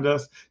around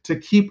us to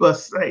keep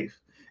us safe.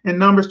 In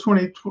Numbers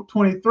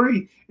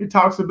 20:23, it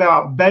talks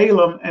about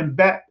Balaam and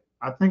Balak.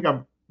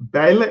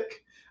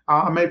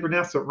 I may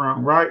pronounce it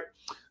wrong, right?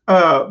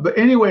 But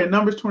anyway, in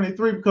Numbers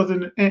 23, because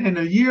in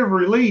the year of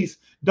release,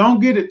 don't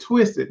get it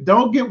twisted.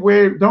 Don't get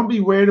worried. Don't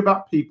be worried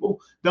about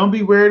people. Don't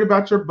be worried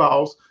about your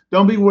boss.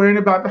 Don't be worried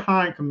about the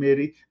hiring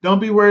committee. Don't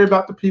be worried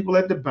about the people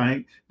at the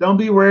bank. Don't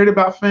be worried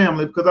about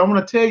family, because I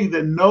want to tell you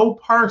that no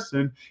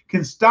person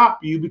can stop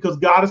you because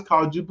God has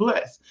called you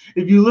blessed.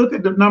 If you look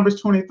at the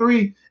Numbers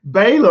 23,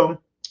 Balaam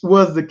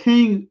was the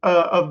king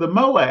of the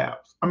Moabs.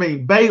 I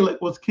mean,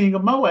 Balak was king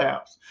of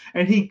Moabs.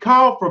 And he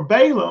called for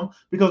Balaam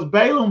because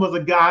Balaam was a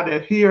guy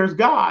that hears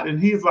God. And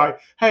he's like,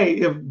 hey,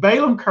 if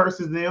Balaam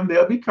curses them,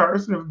 they'll be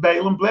cursed. And if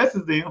Balaam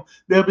blesses them,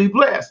 they'll be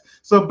blessed.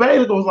 So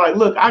Balak was like,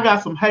 look, I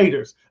got some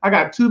haters. I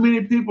got too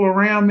many people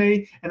around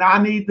me and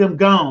I need them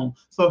gone.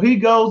 So he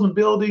goes and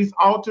builds these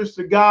altars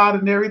to God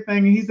and everything.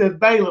 And he says,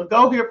 Balaam,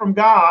 go hear from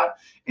God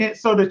and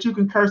so that you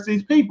can curse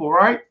these people,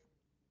 right?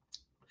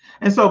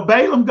 And so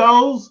Balaam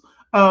goes,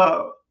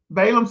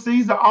 Balaam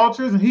sees the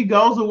altars and he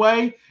goes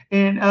away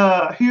and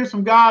hears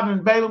from God.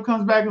 And Balaam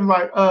comes back and is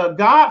like,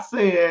 God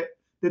said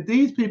that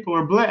these people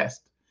are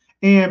blessed.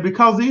 And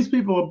because these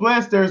people are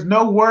blessed, there's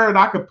no word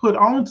I could put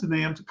onto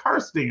them to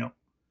curse them.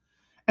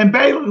 And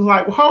Balaam was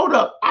like, well, hold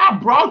up, I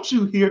brought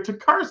you here to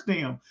curse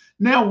them.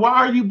 Now, why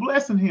are you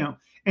blessing him?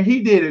 And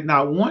he did it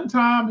not one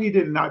time, he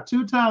did it not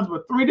two times,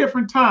 but three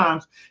different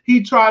times.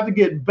 He tried to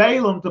get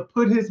Balaam to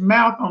put his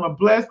mouth on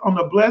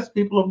the blessed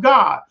people of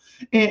God.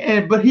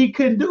 But he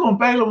couldn't do it.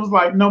 Balaam was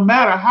like, no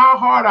matter how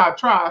hard I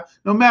try,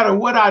 no matter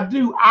what I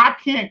do, I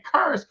can't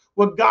curse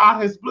what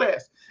God has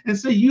blessed. And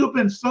so you've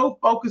been so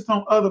focused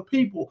on other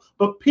people,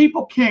 but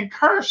people can't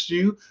curse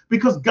you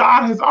because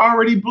God has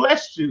already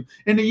blessed you.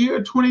 In the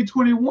year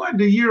 2021,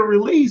 the year of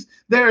release,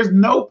 there is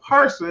no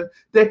person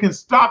that can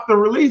stop the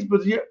release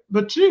but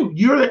you.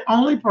 You're the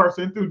only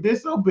person through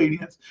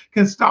disobedience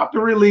can stop the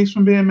release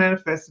from being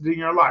manifested in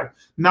your life.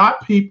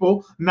 Not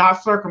people,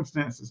 not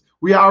circumstances.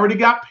 We already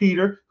got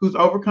Peter, who's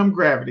overcome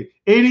gravity.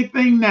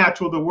 Anything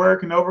natural, the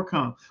word can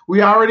overcome.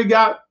 We already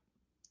got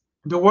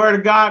the word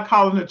of God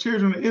calling the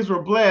children of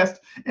Israel blessed,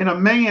 and a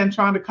man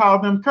trying to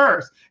call them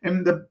cursed.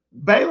 And the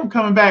Balaam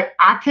coming back,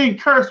 I can't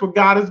curse what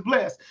God has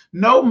blessed.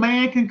 No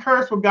man can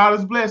curse what God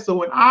has blessed. So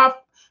when I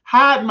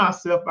hide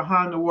myself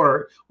behind the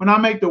word, when I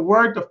make the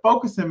word the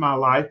focus in my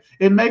life,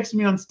 it makes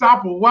me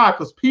unstoppable. Why?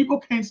 Because people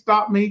can't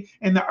stop me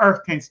and the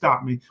earth can't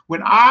stop me.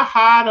 When I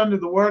hide under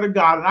the word of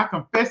God and I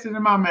confess it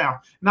in my mouth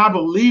and I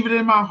believe it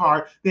in my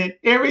heart, then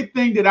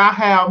everything that I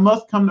have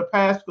must come to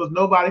pass because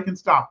nobody can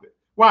stop it.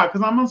 Why?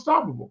 Because I'm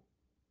unstoppable.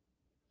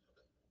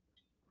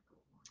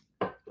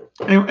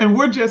 And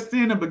we're just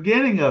seeing the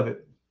beginning of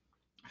it.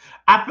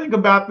 I think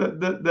about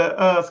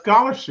the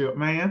scholarship,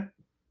 man.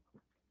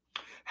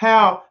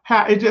 How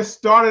it just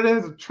started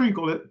as a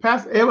trinkle.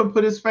 Pastor Evan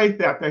put his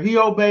faith out there. He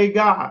obeyed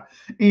God,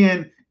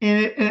 and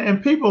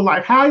people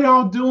like, how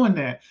y'all doing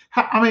that?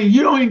 I mean,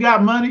 you don't even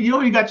got money. You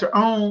don't even got your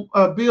own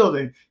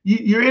building.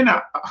 You're in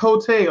a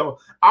hotel.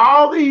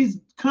 All these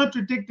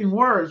contradicting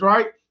words,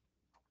 right?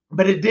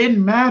 But it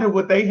didn't matter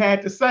what they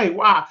had to say.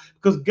 Why?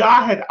 Because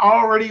God had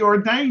already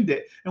ordained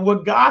it. And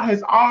what God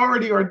has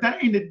already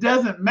ordained, it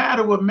doesn't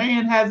matter what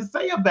man has to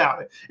say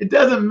about it. It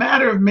doesn't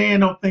matter if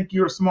man don't think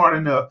you're smart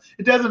enough.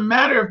 It doesn't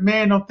matter if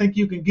man don't think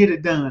you can get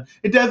it done.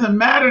 It doesn't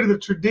matter the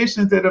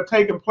traditions that have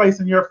taken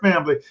place in your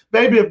family.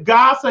 Baby, if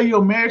God say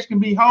your marriage can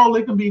be whole,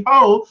 it can be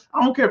whole.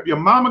 I don't care if your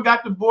mama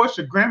got divorced,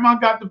 your grandma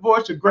got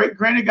divorced, your great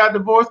granny got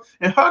divorced,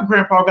 and her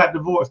grandpa got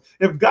divorced.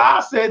 If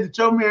God said that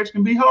your marriage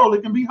can be whole,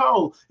 it can be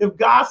whole. If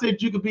God said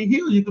you could be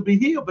healed, you could be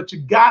healed. But you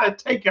got to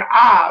take your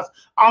eyes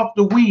off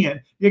the wind.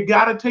 You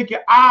got to take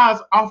your eyes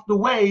off the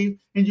wave,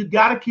 and you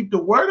got to keep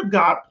the word of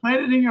God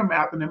planted in your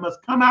mouth, and it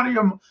must come out of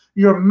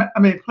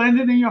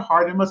planted in your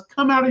heart. It must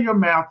come out of your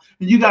mouth,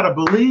 and you got to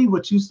believe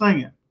what you're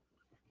saying,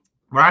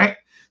 right?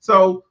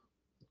 So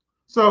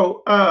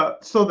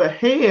the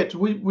hedge,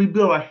 we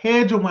build a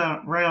hedge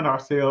around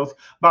ourselves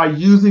by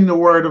using the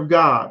word of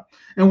God.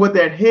 And what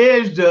that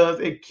hedge does,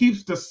 it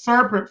keeps the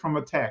serpent from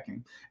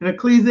attacking. In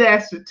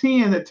Ecclesiastes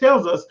 10, it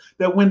tells us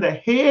that when the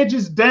hedge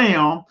is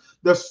down,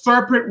 the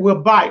serpent will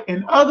bite.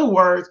 In other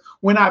words,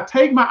 when I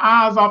take my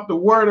eyes off the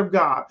word of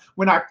God,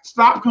 when I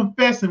stop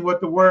confessing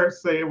what the word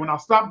said, when I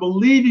stop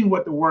believing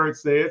what the word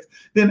says,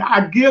 then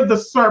I give the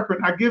serpent,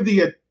 I give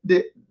the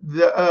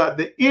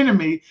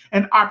enemy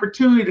an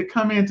opportunity to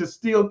come in to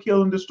steal,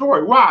 kill, and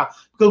destroy. Why?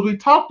 Because we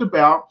talked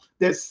about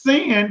that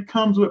sin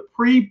comes with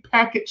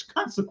pre-packaged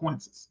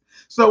consequences.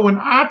 So when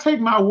I take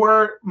my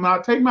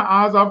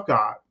eyes off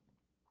God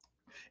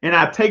and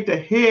I take the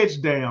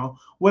hedge down,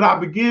 what I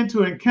begin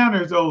to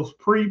encounter is those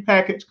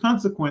pre-packaged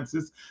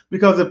consequences.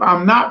 Because if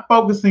I'm not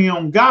focusing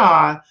on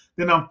God,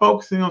 then I'm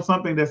focusing on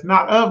something that's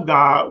not of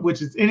God,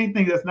 which is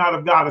anything that's not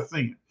of God is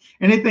sin.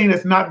 Anything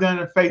that's not done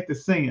in faith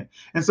is sin.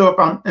 And so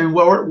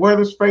where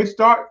does faith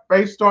start?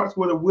 Faith starts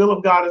where the will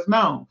of God is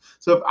known.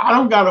 So if I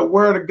don't got a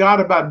word of God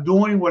about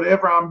doing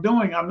whatever I'm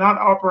doing, I'm not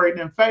operating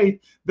in faith.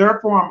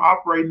 Therefore, I'm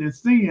operating in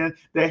sin.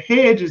 The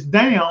hedge is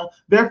down.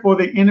 Therefore,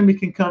 the enemy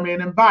can come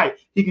in and bite.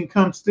 He can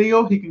come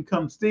steal, and he can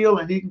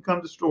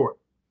come destroy.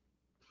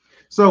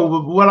 So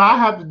what I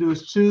have to do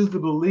is choose to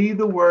believe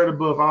the word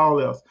above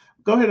all else.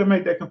 Go ahead and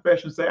make that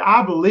confession. Say,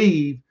 I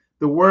believe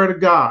the word of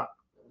God.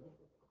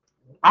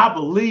 I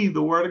believe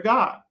the word of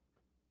God.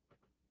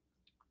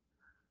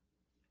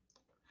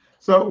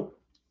 So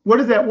what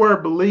does that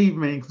word believe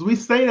mean? Because we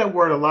say that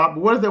word a lot,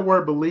 but what does that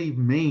word believe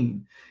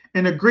mean?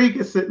 In the Greek,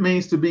 it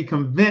means to be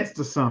convinced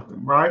of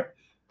something, right?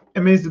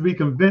 It means to be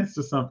convinced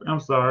of something. I'm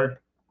sorry.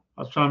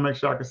 I was trying to make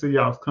sure I could see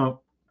y'all's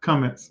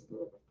comments.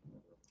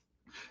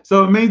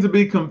 So it means to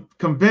be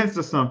convinced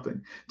of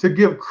something, to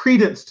give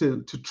credence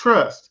to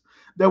trust.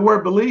 That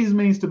word believes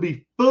means to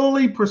be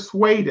fully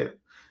persuaded.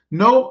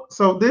 No,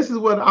 so this is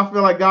what I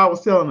feel like God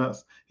was telling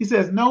us. He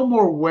says, no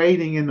more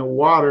wading in the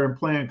water and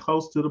playing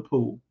close to the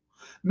pool.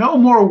 No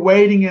more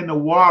wading in the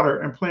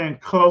water and playing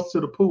close to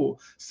the pool.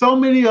 So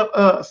many of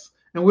us,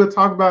 and we'll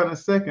talk about it in a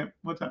second.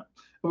 What time?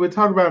 We'll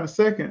talk about it in a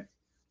second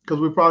because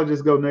we'll probably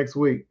just go next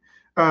week.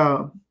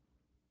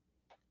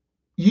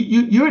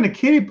 You're in a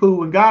kiddie pool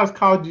when God's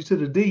called you to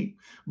the deep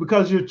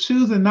because you're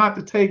choosing not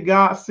to take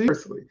God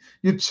seriously.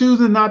 You're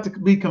choosing not to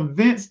be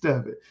convinced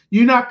of it.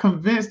 You're not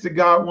convinced that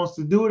God wants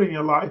to do it in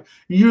your life.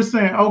 You're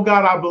saying, oh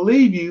God, I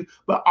believe you,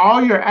 but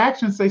all your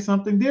actions say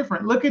something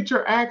different. Look at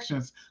your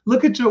actions.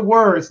 Look at your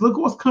words. Look at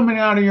what's coming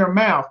out of your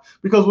mouth,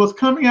 because what's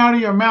coming out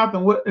of your mouth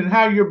and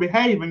how you're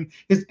behaving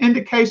is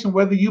indication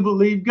whether you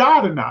believe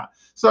God or not.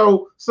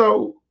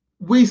 So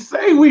we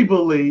say we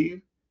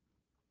believe,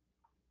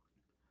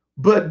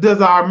 but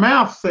does our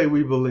mouth say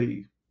we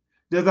believe?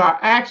 Does our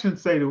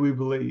actions say that we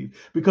believe?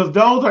 Because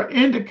those are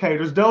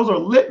indicators, those are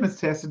litmus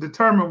tests to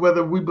determine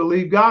whether we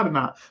believe God or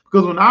not.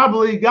 Because when I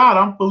believe God,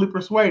 I'm fully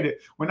persuaded.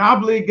 When I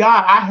believe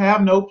God, I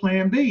have no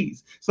plan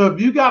Bs. So if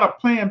you got a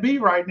plan B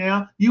right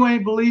now, you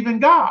ain't believing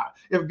God.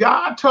 If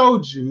God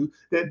told you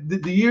that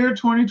the year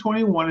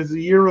 2021 is a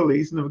year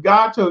release, and if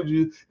God told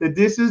you that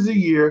this is a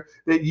year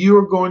that you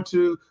are going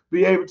to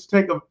be able to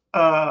take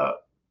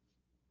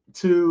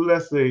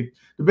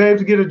to be able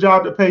to get a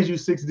job that pays you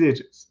 6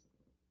 digits,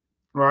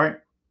 right?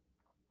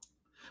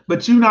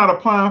 But you're not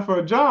applying for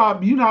a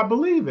job, you're not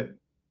believing.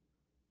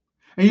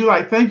 And you're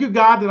like, thank you,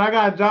 God, that I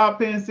got a job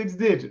paying 6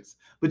 digits.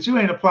 But you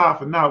ain't applied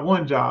for not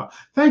one job.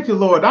 Thank you,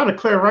 Lord. I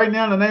declare right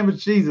now in the name of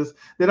Jesus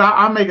that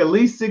I make at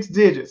least 6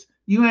 digits.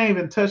 You ain't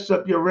even touched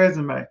up your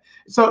resume.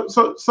 So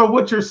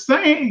what you're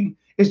saying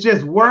is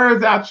just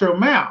words out your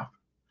mouth.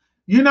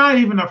 You're not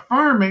even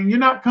affirming, you're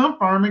not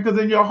confirming, because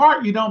in your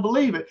heart you don't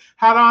believe it.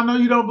 How do I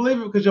know you don't believe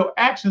it? Because your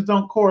actions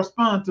don't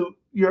correspond to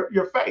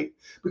your faith.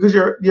 Because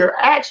your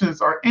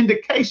actions are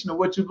indication of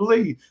what you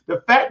believe.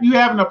 The fact you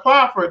haven't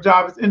applied for a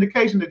job is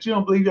indication that you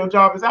don't believe your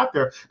job is out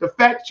there. The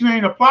fact that you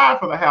ain't applied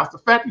for the house, the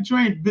fact that you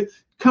ain't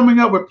coming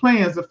up with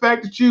plans, the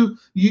fact that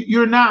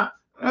you're not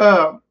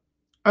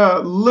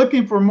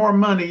looking for more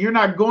money, you're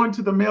not going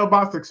to the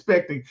mailbox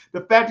expecting,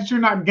 the fact that you're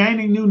not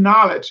gaining new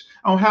knowledge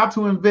on how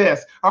to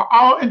invest are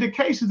all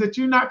indications that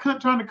you're not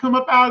trying to come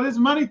up out of this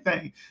money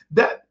thing.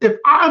 That if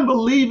I'm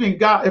believing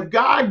God, if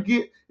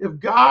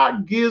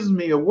God gives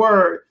me a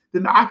word,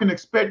 then I can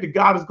expect that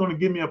God is going to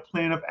give me a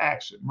plan of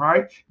action,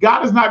 right?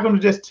 God is not going to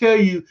just tell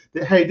you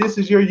that, hey, this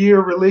is your year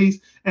of release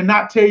and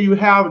not tell you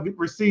how to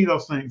receive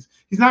those things.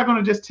 He's not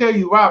going to just tell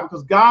you why,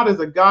 because God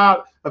is a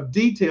God of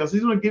details.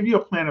 He's going to give you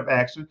a plan of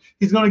action.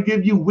 He's going to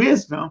give you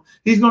wisdom.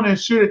 He's going to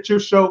ensure that you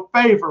show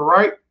favor,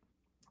 right?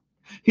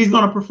 He's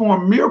going to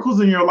perform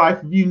miracles in your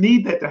life if you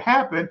need that to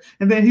happen.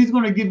 And then he's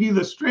going to give you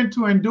the strength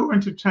to endure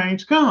until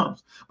change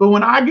comes. But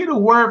when I get a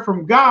word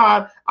from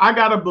God, I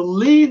got to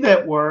believe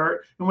that word.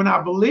 And when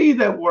I believe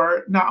that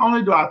word, not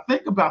only do I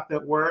think about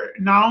that word,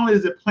 not only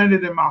is it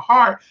planted in my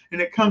heart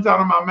and it comes out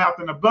of my mouth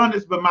in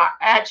abundance, but my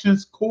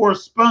actions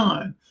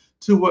correspond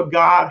to what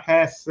God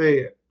has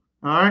said.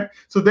 All right.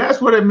 So that's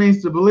what it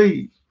means to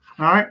believe.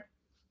 All right.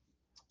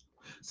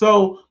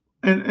 So,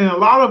 and a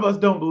lot of us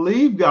don't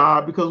believe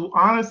God because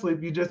honestly,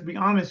 if you just be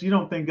honest, you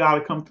don't think God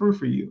will come through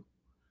for you.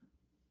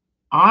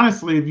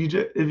 Honestly, if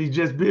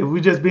we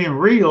just being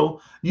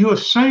real, you're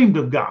ashamed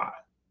of God.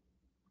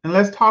 And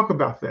let's talk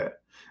about that.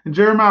 In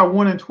Jeremiah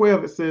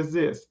 1:12, it says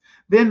this: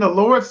 Then the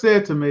Lord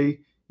said to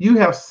me, you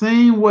have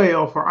seen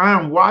well, for I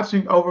am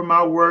watching over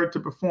my word to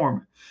perform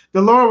it.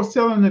 The Lord was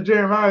telling the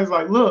Jeremiah, he's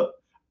like, look,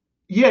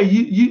 yeah,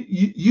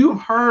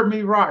 you've heard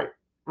me right.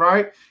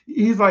 Right?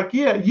 He's like,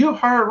 yeah, you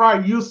heard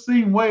right. You've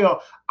seen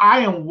well. I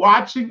am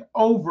watching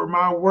over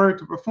my word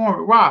to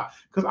perform it. Why?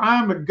 Because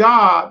I am the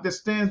God that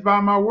stands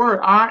by my word.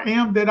 I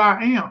am that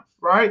I am.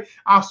 Right?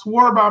 I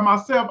swore by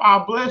myself,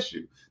 I'll bless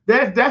you.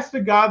 That's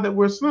the God that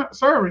we're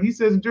serving. He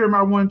says in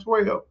Jeremiah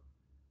 1:12,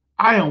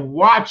 I am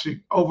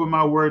watching over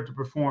my word to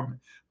perform it.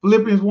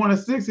 Philippians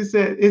 1:6, he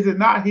said, is it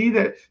not he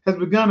that has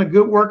begun a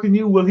good work in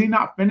you? Will he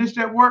not finish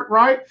that work,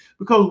 right?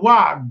 Because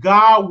why?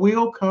 God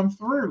will come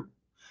through.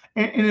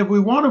 And if we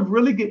want to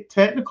really get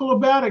technical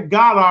about it,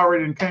 God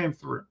already came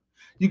through.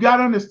 You got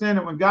to understand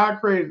that when God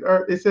created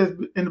earth, it says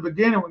in the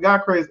beginning, when God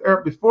created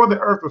earth, before the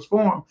earth was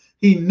formed,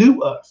 he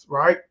knew us,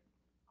 right?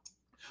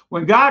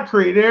 When God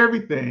created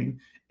everything,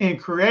 in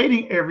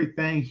creating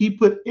everything, he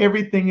put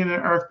everything in the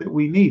earth that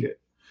we needed.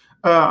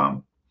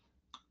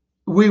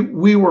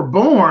 We were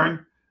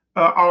born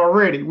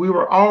already. We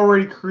were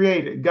already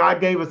created.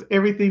 God gave us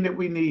everything that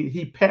we need.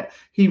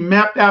 He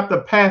mapped out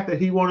the path that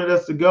He wanted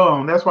us to go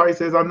on. That's why He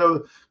says, "I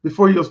know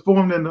before you was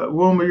formed in the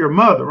womb of your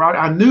mother." Right?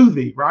 I knew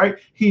thee. Right?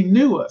 He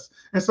knew us.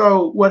 And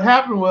so what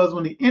happened was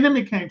when the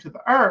enemy came to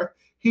the earth,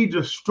 he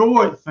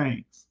destroyed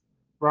things.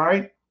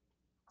 Right?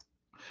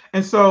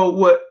 And so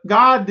what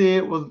God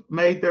did was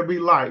made there be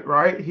light,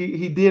 right?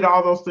 He did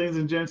all those things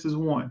in Genesis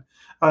 1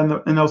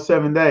 in those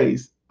 7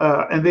 days.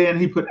 And then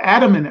he put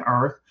Adam in the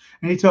earth,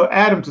 and he told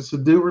Adam to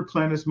subdue,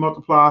 replenish,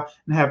 multiply,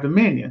 and have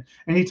dominion.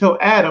 And he told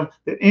Adam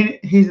that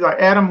he's like,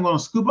 Adam, I'm going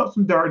to scoop up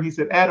some dirt. And he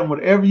said, Adam,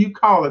 whatever you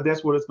call it,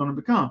 that's what it's going to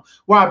become.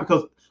 Why?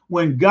 Because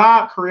when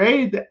God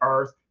created the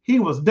earth, He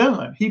was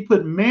done. He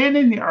put man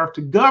in the earth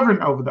to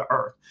govern over the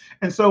earth.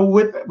 And so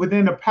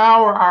within the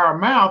power of our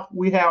mouth,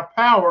 we have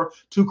power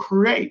to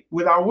create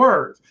with our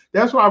words.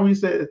 That's why we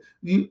said,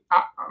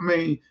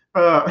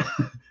 I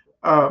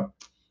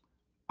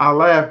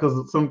laugh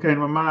because something came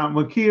to my mind.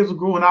 When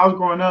I was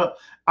growing up,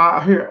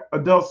 I hear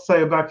adults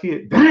say about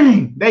kids,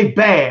 dang, they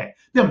bad.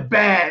 Them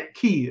bad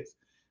kids.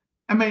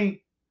 I mean,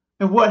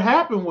 and what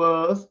happened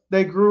was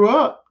they grew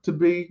up to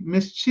be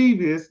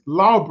mischievous,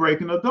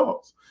 law-breaking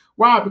adults.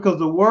 Why? Because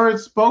the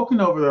words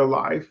spoken over their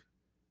life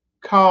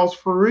caused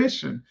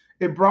fruition.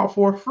 It brought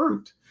forth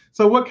fruit.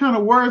 So what kind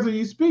of words are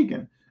you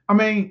speaking? I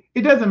mean,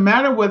 it doesn't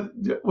matter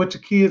what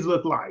your kids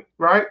look like,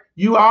 right?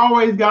 You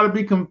always got to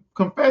be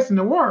confessing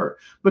the word.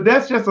 But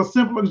that's just a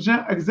simple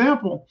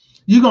example.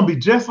 You're going to be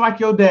just like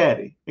your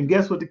daddy. And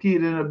guess what the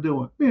kid ended up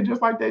doing? Being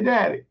just like their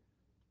daddy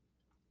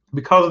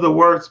because of the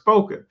word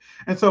spoken.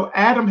 And so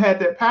Adam had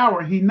that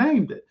power and he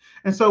named it.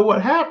 And so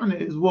what happened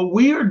is what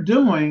we are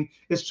doing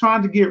is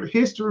trying to get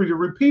history to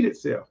repeat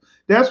itself.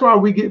 That's why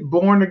we get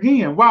born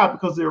again. Why?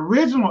 Because the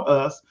original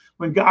us,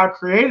 when God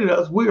created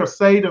us, we are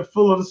saved and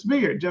full of the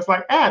Spirit, just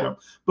like Adam.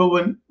 But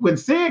when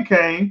sin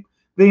came,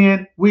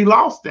 then we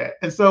lost that.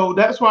 And so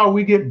that's why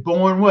we get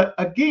born what?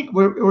 Again.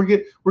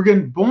 We're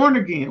getting born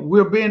again.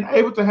 We're being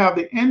able to have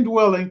the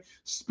indwelling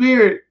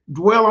Spirit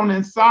dwell on the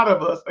inside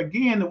of us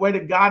again, the way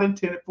that God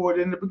intended for it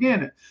in the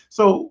beginning.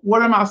 So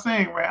what am I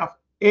saying, Ralph?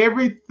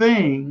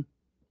 Everything,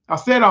 I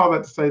said all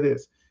that to say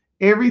this.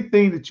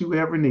 Everything that you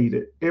ever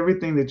needed,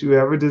 everything that you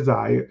ever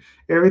desired,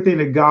 everything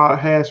that God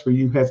has for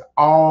you has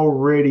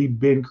already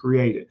been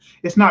created.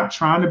 It's not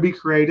trying to be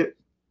created.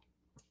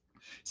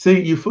 See,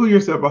 you fool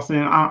yourself by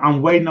saying,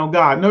 I'm waiting on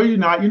God. No, you're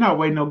not. You're not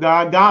waiting on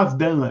God. God's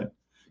done.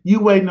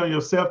 You waiting on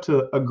yourself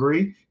to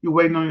agree. You're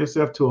waiting on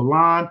yourself to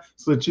align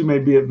so that you may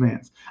be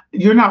advanced.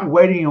 You're not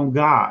waiting on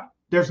God.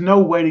 There's no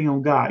waiting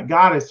on God.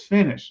 God is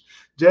finished.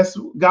 Just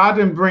God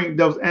didn't bring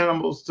those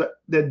animals,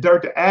 that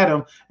dirt to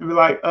Adam and be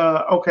like,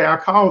 okay, I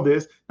call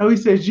this. No, He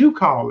says you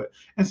call it.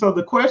 And so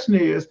the question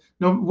is,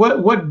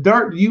 what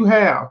dirt do you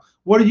have?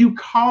 What are you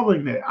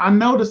calling it? I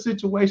know the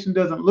situation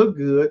doesn't look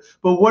good,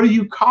 but what are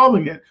you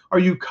calling it? Are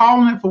you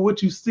calling it for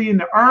what you see in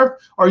the earth?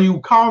 Or are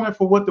you calling it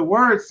for what the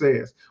word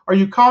says? Are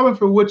you calling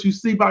for what you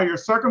see by your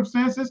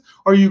circumstances?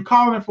 Or are you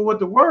calling it for what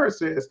the word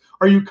says?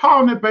 Are you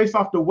calling it based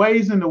off the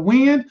waves and the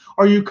wind?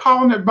 Or are you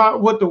calling it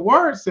about what the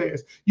word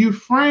says? You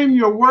frame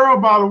your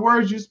world by the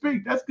words you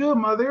speak. That's good,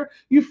 mother.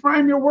 You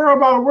frame your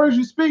world by the words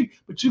you speak,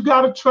 but you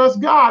got to trust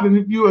God. And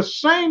if you're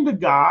ashamed of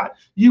God,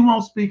 you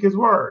won't speak His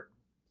word.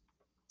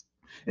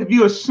 If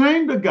you're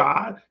ashamed of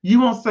God, you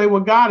won't say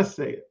what God has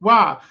said.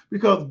 Why?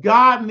 Because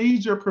God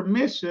needs your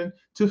permission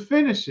to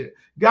finish it.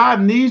 God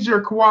needs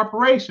your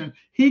cooperation.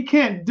 He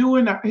can't do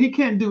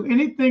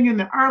anything in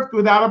the earth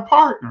without a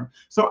partner.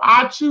 So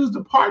I choose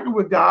to partner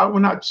with God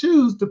when I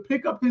choose to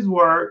pick up His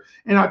word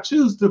and I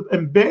choose to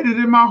embed it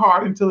in my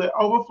heart until it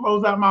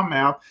overflows out my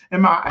mouth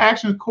and my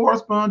actions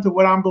correspond to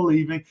what I'm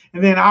believing,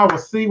 and then I will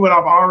see what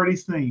I've already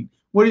seen.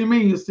 What do you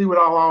mean you see what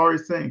I've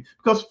already seen?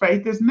 Because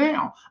faith is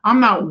now. I'm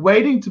not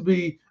waiting to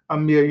be a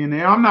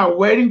millionaire. I'm not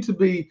waiting to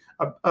be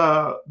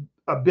a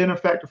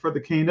benefactor for the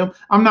kingdom.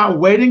 I'm not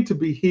waiting to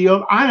be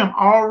healed. I am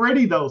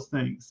already those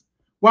things.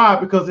 Why?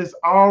 Because it's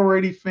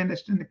already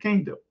finished in the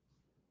kingdom.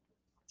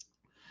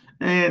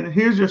 And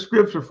here's your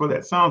scripture for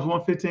that. Psalms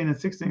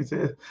 115:16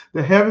 says,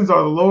 the heavens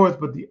are the Lord's,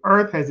 but the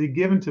earth has He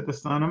given to the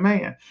Son of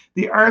Man.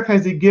 The earth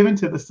has He given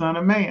to the Son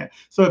of Man.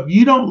 So if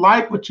you don't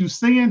like what you're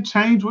seeing,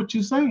 change what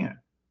you're saying.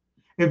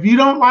 If you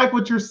don't like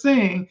what you're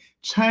seeing,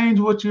 change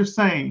what you're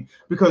saying,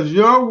 because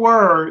your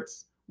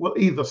words will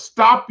either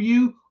stop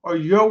you or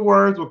your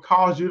words will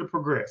cause you to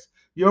progress.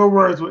 Your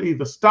words will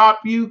either stop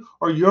you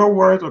or your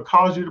words will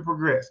cause you to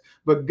progress.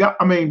 But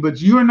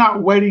but you're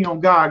not waiting on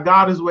God.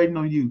 God is waiting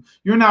on you.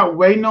 You're not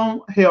waiting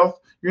on health.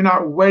 You're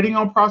not waiting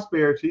on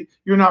prosperity.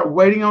 You're not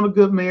waiting on a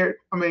good marriage.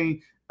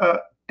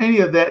 Any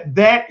of that.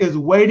 That is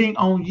waiting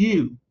on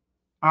you.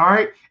 All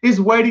right. It's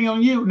waiting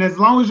on you. And as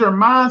long as your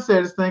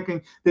mindset is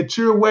thinking that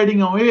you're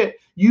waiting on it,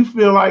 you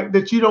feel like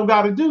that you don't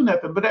got to do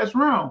nothing. But that's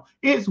wrong.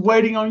 It's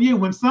waiting on you.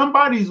 When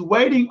somebody's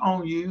waiting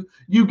on you,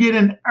 you get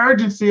an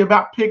urgency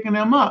about picking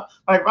them up.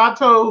 Like if I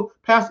told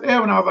Pastor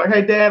Evan, I was like,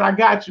 hey, Dad, I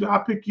got you.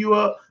 I'll pick you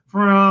up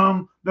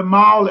from the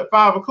mall at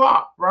 5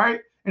 o'clock.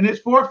 Right. and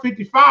it's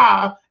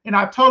 4:55 and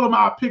I told them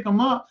I'll pick them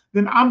up,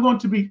 then I'm going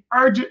to be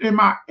urgent in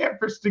my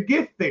efforts to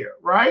get there,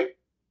 right?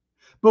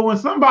 But when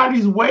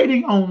somebody's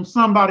waiting on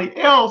somebody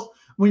else,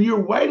 when you're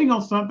waiting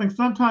on something,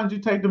 sometimes you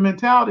take the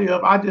mentality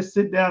of, I just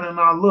sit down and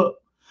I look.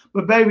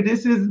 But baby,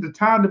 this isn't the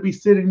time to be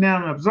sitting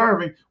down and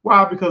observing.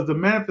 Why? Because the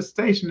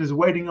manifestation is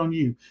waiting on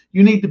you.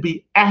 You need to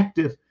be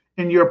active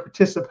in your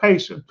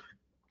participation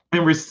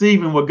and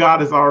receiving what God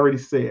has already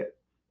said.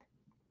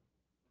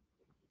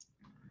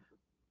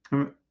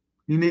 You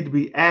need to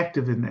be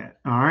active in that.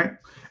 All right.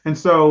 And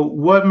so,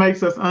 what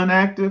makes us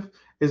inactive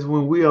is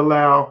when we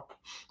allow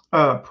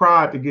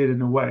pride to get in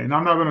the way. And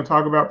I'm not going to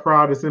talk about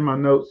pride. It's in my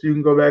notes. You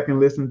can go back and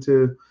listen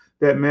to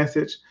that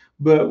message.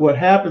 But what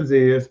happens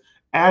is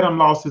Adam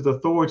lost his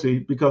authority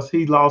because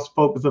he lost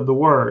focus of the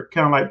word.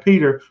 Kind of like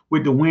Peter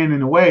with the wind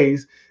and the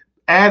waves.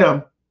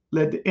 Adam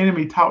let the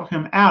enemy talk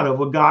him out of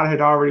what God had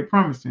already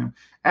promised him.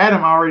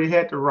 Adam already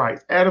had the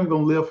rights. Adam's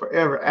going to live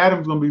forever.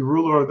 Adam's going to be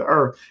ruler of the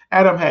earth.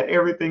 Adam had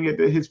everything at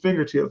his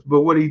fingertips.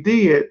 But what he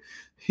did,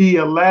 he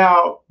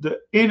allowed the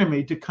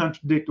enemy to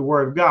contradict the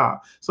word of God.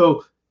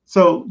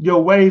 So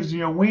your waves and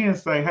your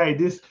winds say, hey,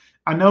 this,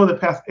 I know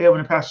that Pastor Edwin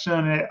and Pastor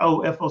Sean at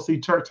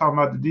FOC Church talking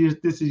about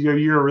this is your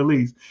year of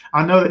release.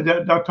 I know that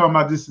they're talking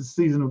about this is the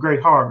season of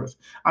great harvest.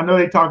 I know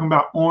they're talking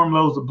about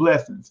armloads of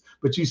blessings.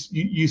 But you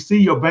see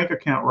your bank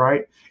account,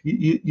 right?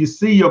 You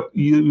see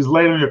you was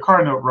laid on your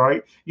car note,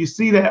 right? You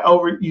see that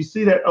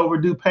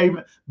overdue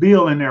payment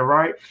bill in there,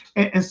 right?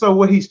 And so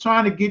what he's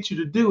trying to get you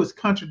to do is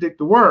contradict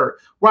the word.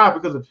 Why?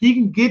 Because if he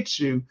can get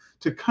you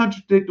to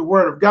contradict the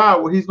word of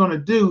God, what he's going to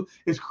do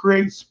is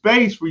create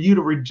space for you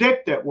to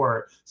reject that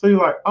word. So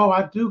you're like, oh,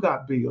 I do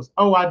got bills.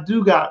 Oh, I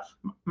do got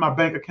my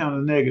bank account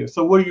is negative.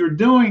 So what you're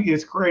doing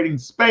is creating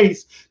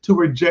space to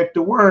reject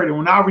the word. And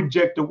when I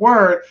reject the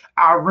word,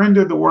 I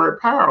render the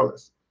word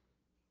powerless.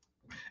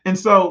 And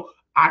so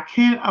I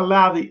can't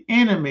allow the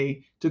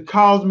enemy to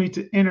cause me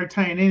to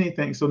entertain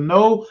anything. So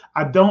no,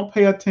 I don't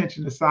pay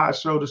attention to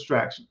sideshow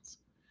distractions.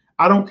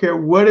 I don't care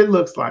what it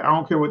looks like. I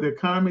don't care what the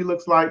economy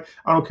looks like.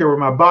 I don't care what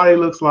my body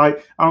looks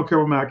like. I don't care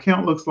what my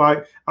account looks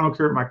like. I don't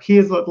care what my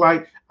kids look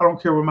like. I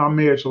don't care what my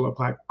marriage will look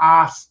like.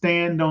 I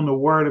stand on the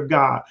word of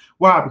God.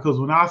 Why? Because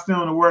when I stand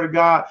on the word of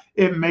God,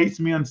 it makes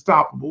me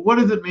unstoppable. What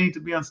does it mean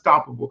to be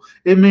unstoppable?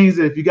 It means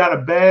that if you got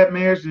a bad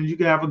marriage, then you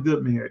can have a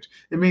good marriage.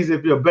 It means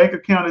if your bank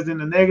account is in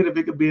the negative,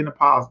 it could be in the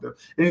positive.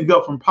 It can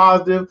go from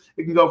positive.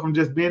 It can go from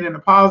just being in the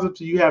positive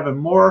to you having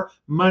more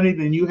money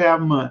than you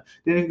have month.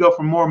 Then it can go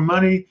from more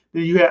money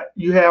than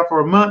you have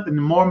for a month and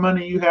the more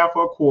money you have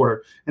for a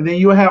quarter. And then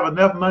you'll have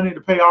enough money to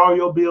pay all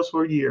your bills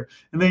for a year.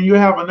 And then you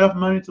have enough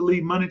money to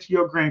leave money to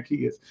your grandkids.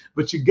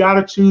 But you got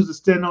to choose to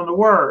stand on the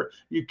word.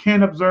 You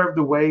can't observe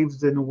the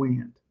waves and the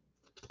wind.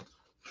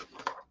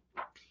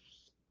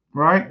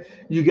 Right?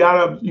 You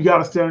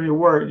gotta stand on your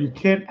word. You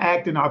can't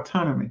act in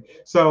autonomy.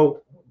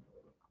 So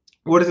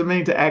what does it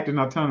mean to act in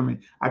autonomy?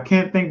 I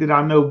can't think that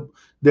I know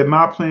that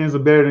my plans are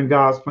better than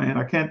God's plan.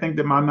 I can't think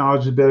that my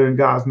knowledge is better than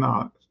God's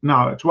knowledge.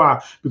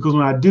 Why? Because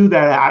when I do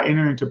that, I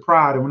enter into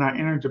pride. And when I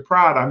enter into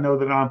pride, I know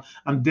that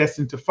I'm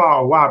destined to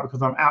fall. Why?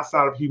 Because I'm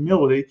outside of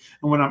humility.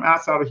 And when I'm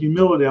outside of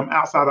humility, I'm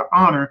outside of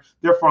honor.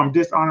 Therefore, I'm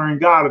dishonoring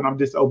God and I'm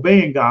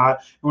disobeying God.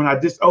 And when I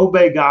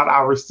disobey God,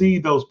 I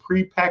receive those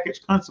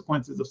prepackaged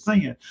consequences of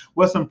sin.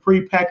 What's some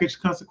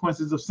prepackaged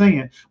consequences of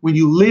sin? When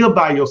you live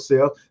by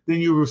yourself, then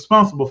you're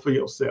responsible for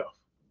yourself.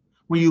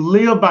 When you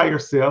live by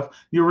yourself,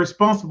 you're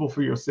responsible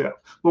for yourself.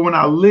 But when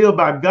I live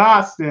by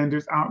God's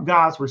standards,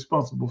 God's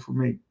responsible for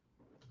me.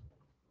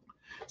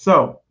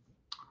 So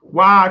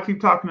why I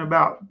keep talking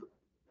about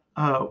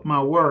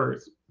my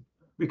words?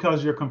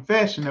 Because your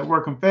confession, that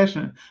word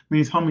confession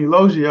means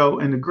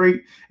homologio in the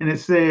Greek, and it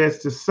says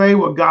to say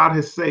what God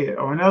has said,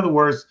 or in other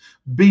words,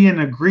 be in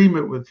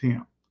agreement with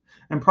him.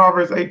 And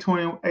Proverbs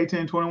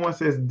 18:21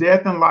 says,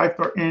 death and life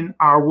are in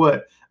our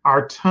what?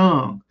 Our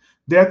tongue.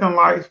 Death and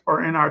life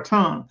are in our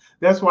tongue.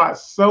 That's why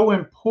it's so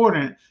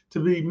important to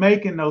be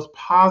making those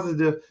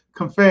positive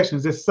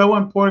confessions. It's so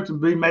important to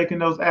be making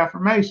those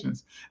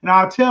affirmations. And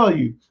I'll tell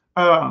you,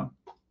 Pastor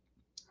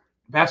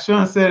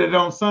Sean said it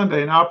on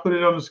Sunday, and I'll put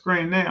it on the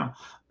screen now.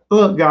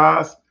 Look,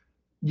 guys,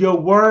 your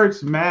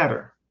words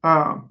matter.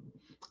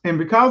 And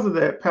because of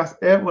that, Pastor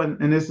Edwin,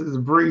 and this is a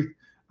brief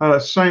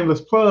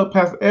shameless plug,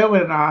 Pastor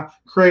Edwin and I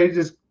created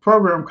this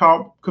program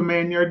called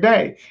Command Your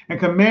Day. And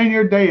Command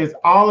Your Day is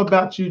all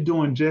about you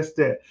doing just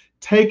that.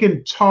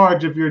 Taking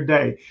charge of your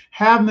day,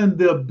 having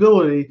the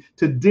ability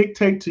to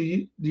dictate to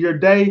you, your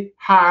day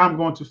how I'm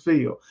going to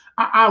feel.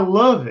 I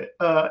love it.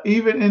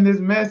 Even in this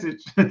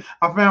message,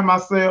 I found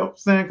myself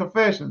saying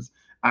confessions.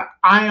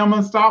 I am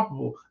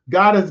unstoppable.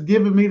 God has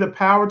given me the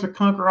power to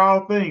conquer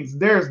all things.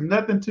 There's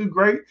nothing too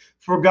great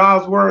for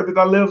God's word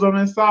that lives on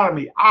the inside of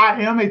me.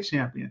 I am a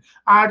champion.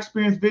 I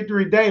experience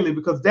victory daily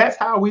because that's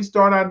how we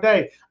start our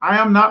day. I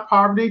am not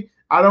poverty.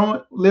 I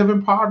don't live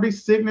in poverty,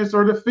 sickness,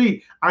 or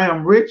defeat. I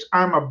am rich,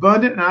 I am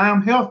abundant, and I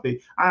am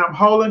healthy. I am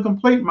whole and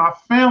complete. My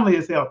family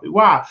is healthy.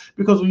 Why?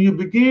 Because when you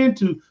begin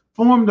to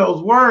form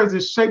those words,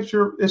 it shapes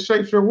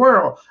your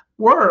world.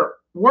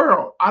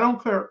 world. I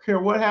don't care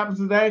what happens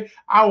today.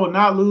 I will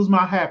not lose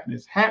my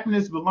happiness.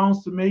 Happiness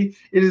belongs to me.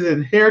 It is an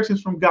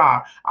inheritance from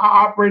God. I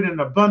operate in an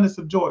abundance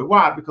of joy.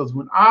 Why? Because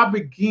when I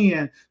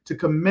begin to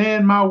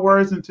command my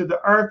words into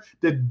the earth,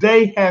 the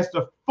day has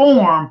to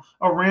form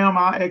around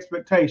my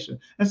expectation.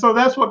 And so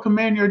that's what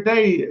command your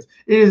day is.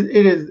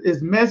 It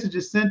is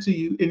messages sent to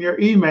you in your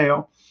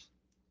email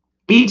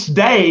each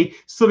day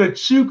so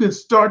that you can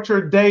start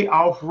your day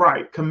off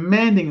right,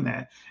 commanding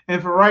that.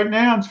 And for right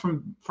now, it's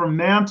from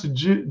now to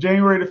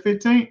January the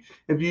 15th.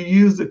 If you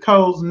use the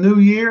codes New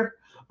Year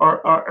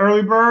or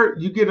Early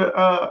Bird, you get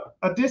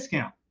a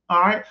discount.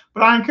 All right.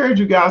 But I encourage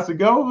you guys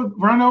to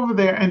run over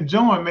there and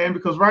join, man,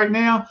 because right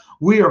now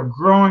we are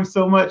growing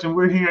so much and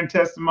we're hearing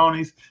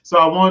testimonies. So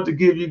I wanted to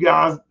give you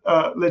guys,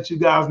 let you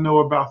guys know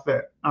about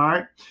that. All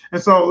right.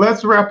 And so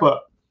let's wrap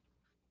up.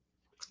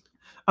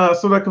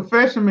 So the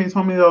confession means,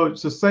 homie, though,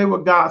 to say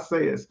what God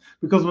says.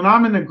 Because when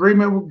I'm in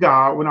agreement with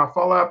God, when I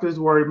follow after His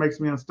word, it makes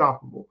me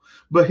unstoppable.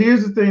 But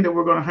here's the thing that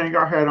we're going to hang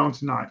our hat on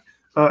tonight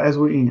as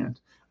we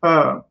end.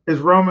 Is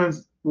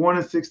Romans 1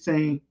 and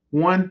 16,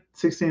 1,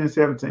 16 and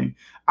 17.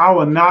 I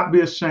will not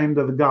be ashamed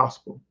of the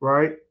gospel,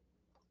 right?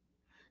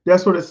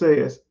 That's what it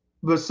says.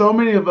 But so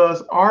many of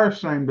us are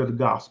ashamed of the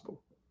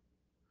gospel.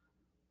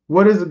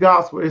 What is the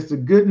gospel? It's the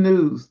good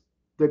news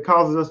that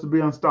causes us to be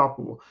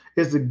unstoppable.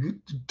 It's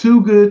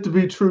too good to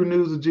be true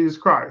news of Jesus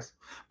Christ.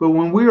 But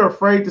when we are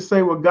afraid to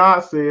say what God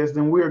says,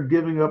 then we are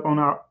giving up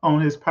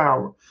on His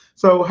power.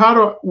 So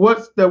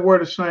what's that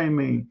word ashamed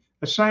mean?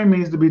 Ashamed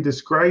means to be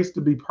disgraced,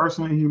 to be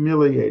personally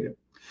humiliated.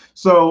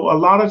 So a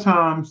lot of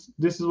times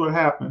this is what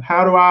happened.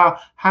 How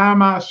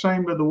am I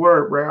ashamed of the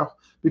word, Ralph?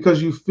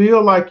 Because you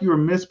feel like you're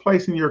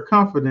misplacing your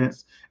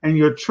confidence and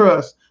your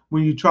trust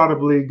when you try to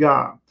believe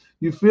God.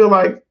 You feel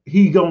like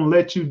He's gonna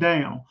let you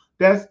down.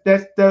 Those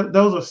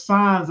are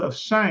signs of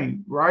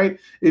shame, right?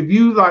 If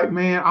you like,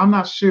 man, I'm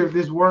not sure if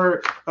this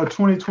word of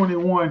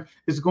 2021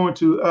 is going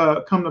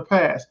to come to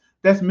pass.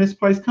 That's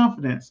misplaced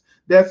confidence.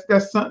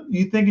 That's something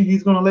you thinking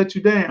He's going to let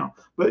you down.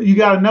 But you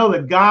got to know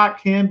that God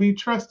can be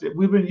trusted.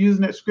 We've been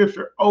using that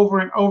scripture over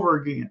and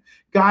over again.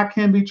 God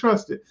can be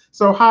trusted.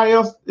 So how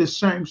else is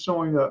shame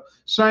showing up?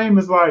 Shame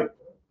is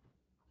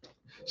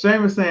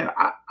saying,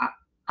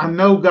 I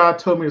know God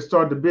told me to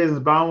start the business,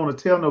 but I don't want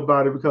to tell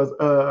nobody because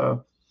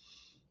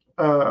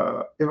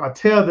if I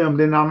tell them,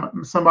 then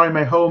somebody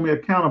may hold me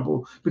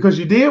accountable because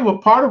you did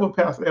part of what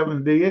Pastor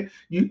Evelyn did.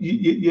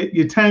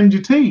 You tamed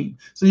your team.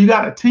 So you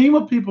got a team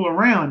of people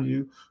around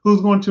you who's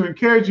going to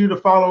encourage you to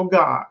follow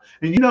God.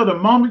 And the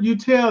moment you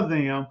tell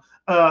them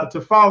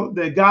to follow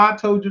that God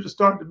told you to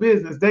start the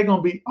business, they're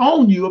going to be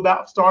on you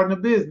about starting a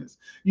business.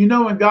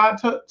 When God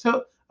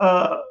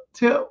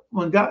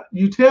when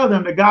you tell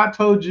them that God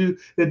told you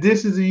that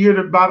this is a year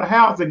to buy the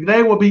house, and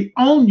they will be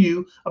on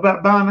you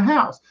about buying a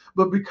house.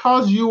 But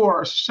because you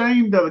are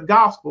ashamed of the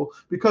gospel,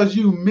 because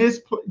you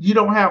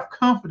don't have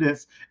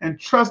confidence and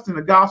trust in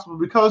the gospel,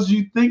 because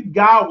you think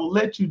God will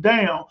let you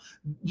down,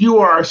 you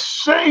are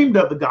ashamed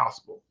of the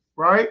gospel,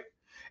 right?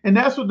 And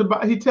that's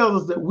what he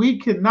tells us, that we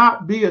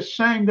cannot be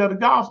ashamed of the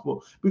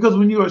gospel, because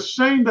when you're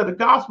ashamed of the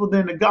gospel,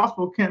 then the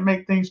gospel can't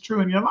make things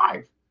true in your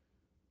life.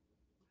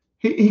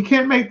 He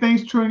can't make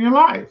things true in your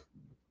life.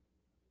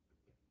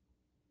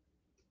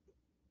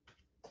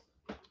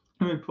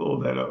 Let me pull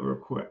that up real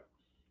quick,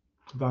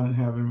 because I didn't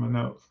have it in my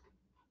notes.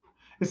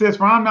 It says,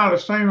 for I'm not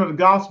ashamed of the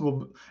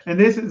gospel. And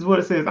this is what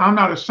it says. I'm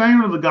not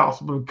ashamed of the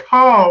gospel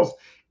because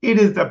it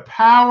is the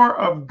power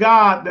of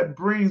God that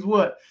brings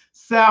what?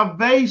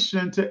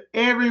 Salvation to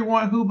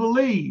everyone who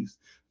believes.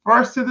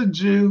 First to the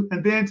Jew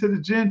and then to the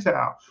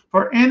Gentile.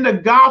 For in the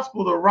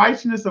gospel, the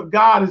righteousness of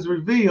God is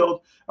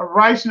revealed, a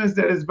righteousness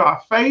that is by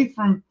faith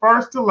from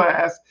first to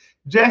last,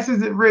 just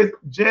as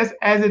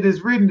it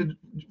is written, the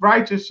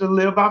righteous shall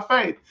live by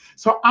faith.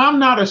 So I'm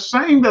not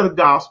ashamed of the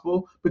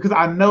gospel because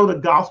I know the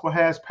gospel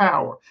has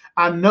power.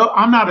 I'm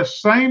not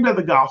ashamed of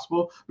the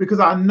gospel because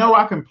I know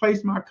I can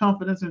place my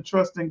confidence and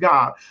trust in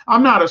God.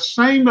 I'm not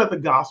ashamed of the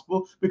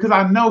gospel because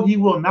I know He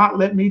will not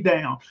let me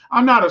down.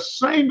 I'm not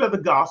ashamed of the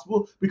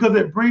gospel because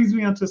it brings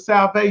me into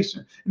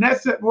salvation. And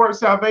that word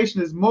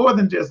salvation is more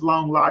than just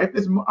long life.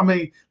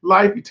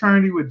 Life,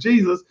 eternity with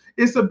Jesus.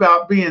 It's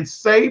about being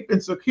safe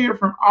and secure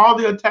from all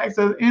the attacks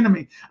of the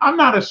enemy. I'm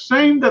not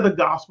ashamed of the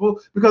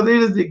gospel because it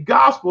is the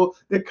gospel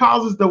that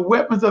causes the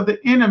weapons of the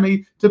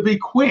enemy to be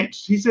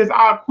quenched. He says,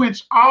 I'll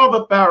quench all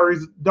the fiery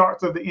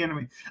darts of the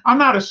enemy. I'm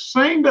not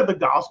ashamed of the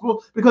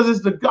gospel because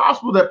it's the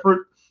gospel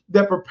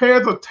that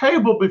prepares a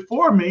table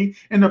before me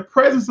in the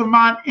presence of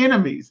mine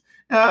enemies.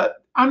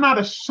 I'm not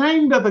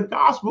ashamed of the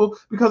gospel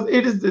because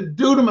it is the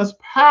dunamis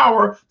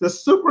power, the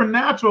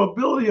supernatural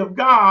ability of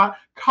God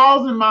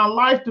causing my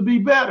life to be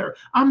better.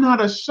 I'm not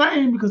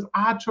ashamed because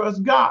I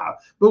trust God.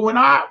 But when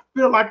I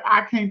feel like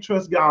I can't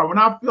trust God, when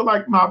I feel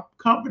like my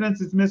confidence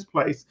is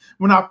misplaced,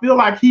 when I feel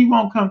like He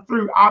won't come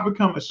through, I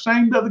become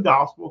ashamed of the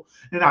gospel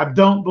and I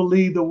don't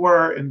believe the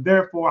word, and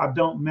therefore I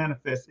don't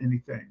manifest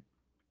anything.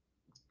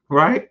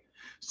 Right?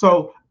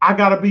 So I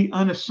got to be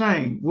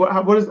unashamed.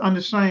 What does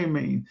unashamed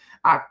mean?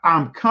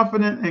 I'm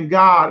confident in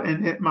God,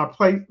 and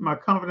my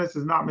confidence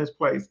is not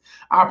misplaced.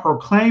 I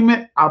proclaim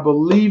it, I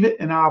believe it,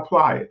 and I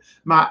apply it.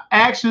 My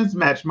actions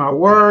match my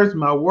words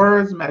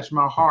match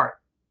my heart.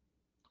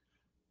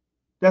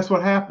 That's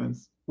what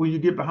happens when you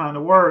get behind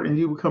the word and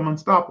you become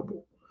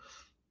unstoppable.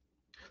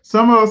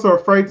 Some of us are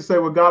afraid to say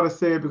what God has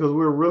said because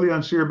we're really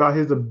unsure about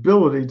his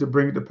ability to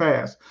bring it to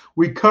pass.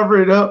 We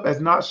cover it up as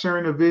not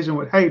sharing a vision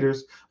with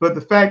haters, but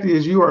the fact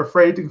is you are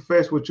afraid to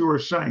confess what you are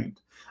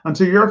ashamed.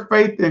 Until your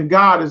faith in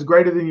God is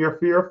greater than your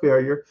fear of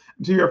failure,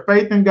 until your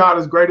faith in God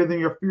is greater than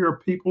your fear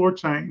of people or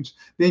change,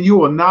 then you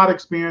will not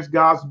experience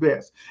God's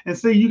best. And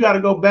see, you got to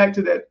go back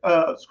to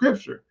that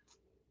scripture.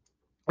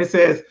 It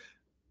says,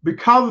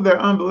 because of their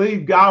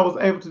unbelief,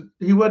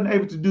 he wasn't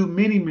able to do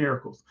many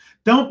miracles.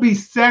 Don't be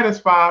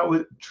satisfied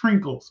with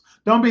trinkles.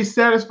 Don't be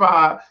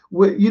satisfied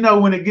with,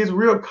 when it gets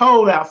real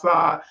cold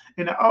outside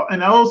in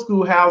the old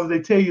school houses, they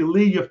tell you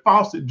leave your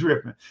faucet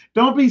dripping.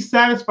 Don't be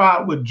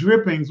satisfied with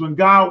drippings when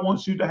God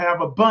wants you to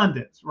have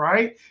abundance,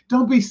 right?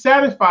 Don't be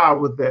satisfied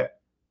with that.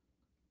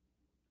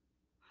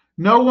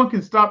 No one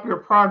can stop your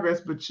progress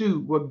but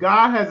you. What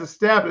God has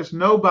established,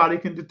 nobody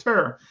can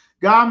deter.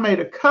 God made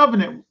a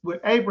covenant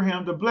with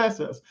Abraham to bless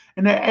us,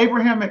 and that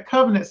Abrahamic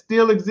covenant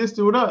still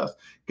existed with us.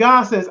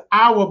 God says,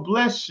 I will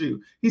bless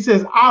you. He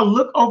says, I'll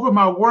look over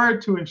my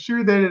word to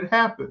ensure that it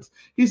happens.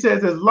 He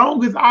says, as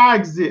long as I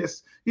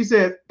exist, he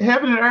says,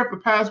 heaven and earth will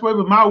pass away,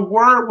 but my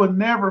word will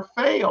never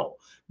fail.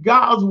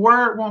 God's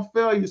word won't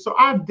fail you. So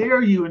I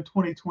dare you in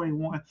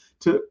 2021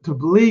 to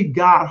believe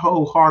God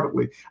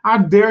wholeheartedly. I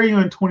dare you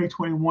in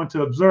 2021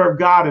 to observe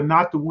God and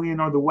not the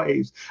wind or the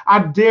waves.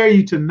 I dare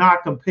you to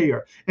not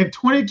compare. In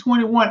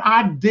 2021,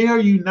 I dare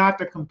you not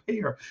to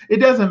compare. It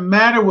doesn't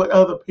matter what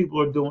other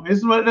people are doing.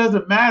 It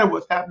doesn't matter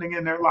what's happening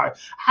in their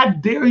life. I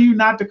dare you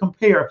not to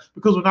compare,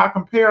 because when I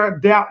compare,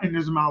 doubt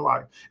enters my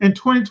life. In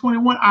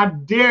 2021, I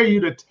dare you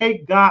to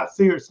take God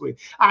seriously.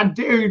 I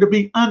dare you to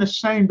be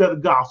unashamed of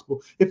the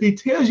gospel. If he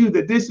tells you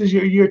that this is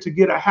your year to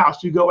get a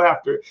house, you go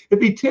after it.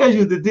 If he tells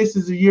you that this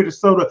is a year to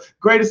sow the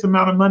greatest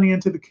amount of money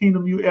into the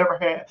kingdom you ever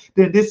had,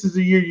 then this is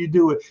the year you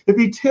do it. If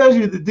he tells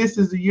you that this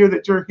is the year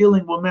that your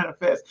healing will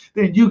manifest,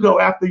 then you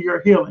go after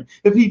your healing.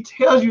 If he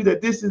tells you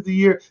that this is the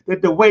year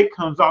that the weight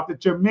comes off,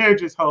 that your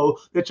marriage is whole,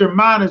 that your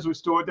mind is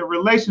restored, that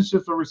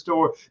relationships are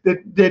restored,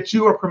 that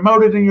you are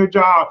promoted in your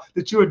job,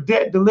 that you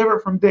are delivered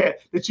from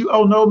debt, that you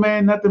owe no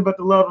man nothing but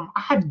to love him,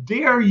 I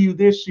dare you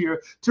this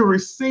year to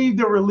receive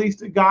the release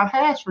that God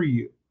has for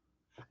you.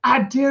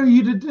 I dare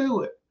you to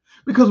do it.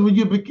 Because when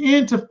you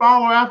begin to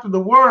follow after the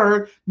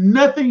word,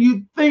 nothing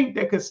you think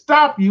that could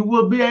stop you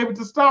will be able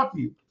to stop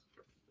you.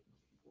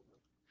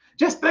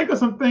 Just think of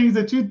some things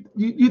that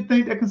you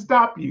think that can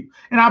stop you.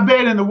 And I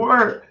bet in the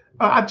word,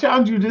 I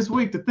challenge you this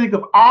week to think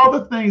of all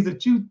the things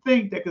that you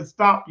think that can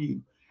stop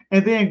you,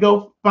 and then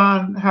go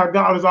find how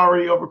God has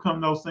already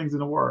overcome those things in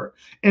the word.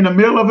 In the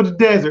middle of the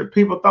desert,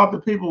 people thought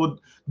that people would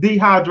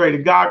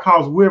dehydrate. God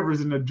caused rivers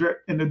in the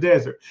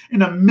desert. In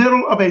the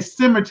middle of a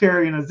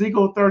cemetery in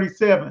Ezekiel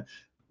 37,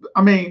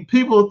 I mean,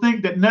 people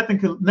think that nothing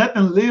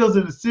lives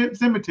in the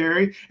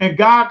cemetery, and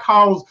God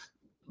caused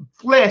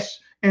flesh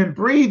and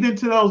breathe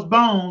into those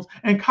bones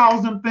and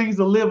cause them things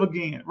to live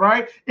again,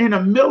 right? In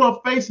the middle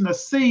of facing the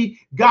sea,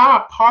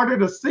 God parted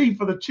the sea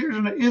for the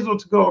children of Israel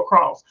to go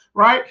across,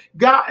 right?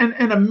 God,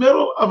 in the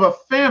middle of a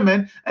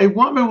famine, a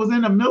woman was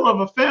in the middle of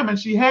a famine.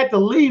 She had to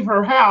leave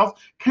her house,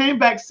 came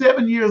back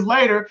 7 years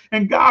later,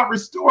 and God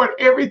restored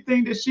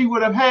everything that she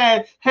would have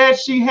had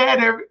she had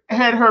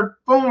her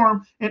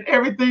form and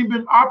everything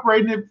been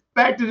operating in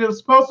fact that it was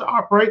supposed to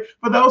operate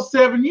for those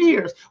 7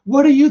 years.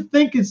 What do you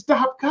think can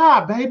stop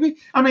God, baby?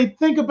 I mean,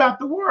 think about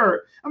the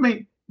word. I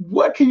mean,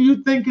 what can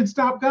you think can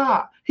stop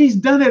God? He's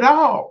done it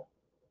all.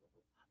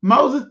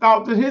 Moses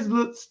thought that his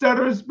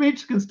stuttering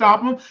speech can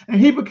stop him, and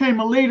he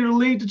became a leader to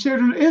lead the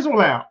children of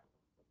Israel out.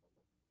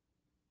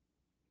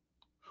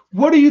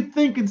 What do you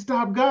think can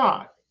stop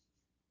God?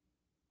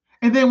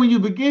 And then when you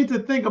begin to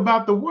think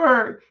about the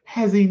word,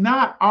 has he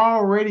not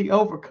already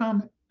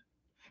overcome it?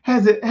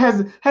 Has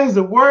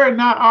the word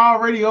not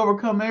already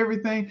overcome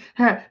everything?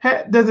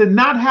 Does it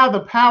not have the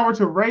power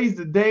to raise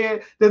the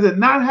dead? Does it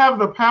not have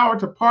the power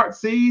to part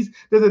seas?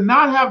 Does it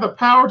not have the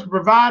power to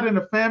provide in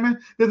a famine?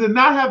 Does it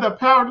not have the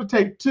power to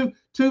take two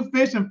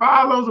fish and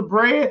 5 loaves of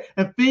bread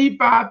and feed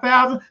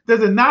 5,000?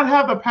 Does it not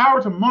have the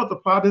power to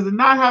multiply? Does it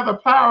not have the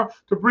power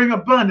to bring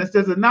abundance?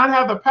 Does it not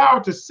have the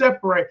power to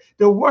separate?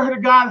 The word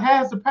of God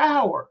has the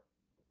power.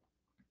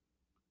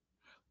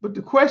 But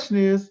the question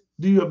is,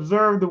 do you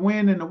observe the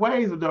wind and the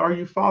waves, or are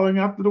you following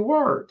after the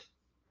word?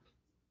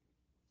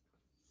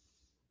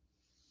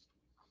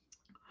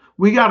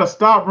 We got to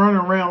stop running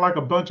around like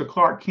a bunch of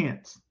Clark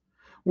Kents.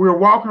 We're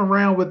walking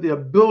around with the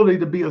ability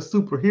to be a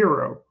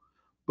superhero,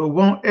 but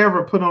won't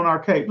ever put on our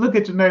cape. Look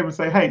at your neighbor and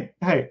say,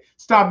 hey,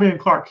 stop being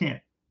Clark Kent.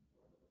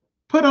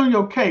 Put on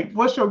your cape.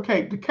 What's your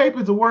cape? The cape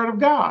is the word of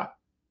God.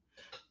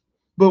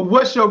 But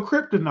what's your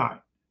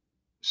kryptonite?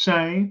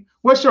 Shame.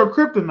 What's your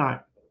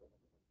kryptonite?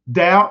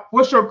 Doubt.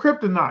 What's your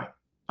kryptonite?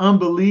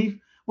 Unbelief.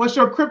 What's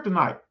your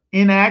kryptonite?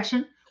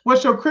 Inaction.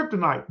 What's your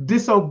kryptonite?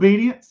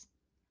 Disobedience.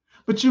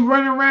 But you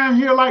running around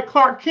here like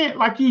Clark Kent,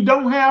 like you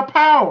don't have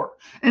power.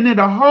 And then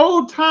the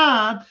whole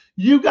time,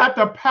 you got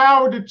the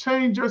power to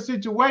change your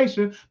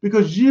situation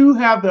because you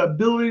have the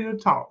ability to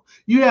talk.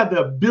 You have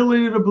the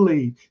ability to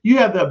believe. You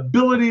have the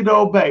ability to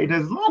obey. And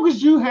as long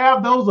as you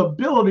have those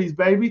abilities,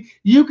 baby,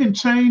 you can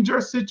change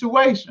your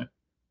situation.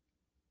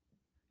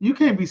 You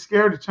can't be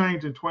scared to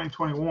change in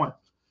 2021.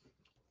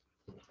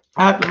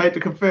 I have to make the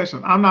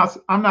confession. I'm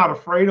not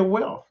afraid of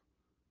wealth.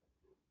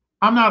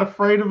 I'm not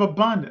afraid of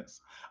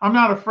abundance. I'm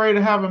not afraid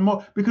of having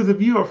more, because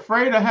if you're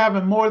afraid of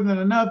having more than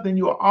enough, then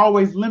you will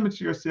always limit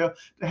yourself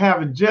to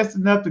having just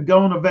enough to go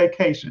on a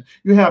vacation.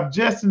 You have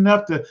just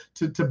enough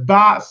to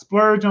buy,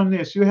 splurge on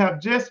this. You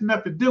have just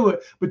enough to do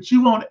it, but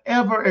you won't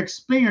ever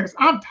experience.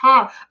 I'm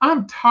tired.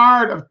 I'm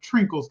tired of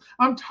trinkles.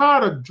 I'm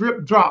tired of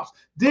drip drops.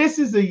 This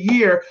is a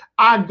year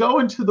I go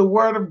into the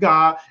Word of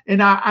God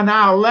and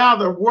I allow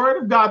the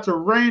Word of God to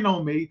rain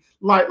on me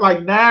like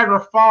Niagara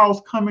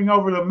Falls coming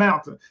over the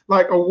mountain,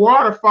 like a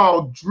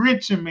waterfall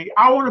drenching me.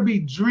 I want to be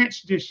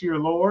drenched this year,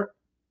 Lord.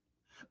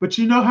 But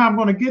you know how I'm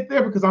going to get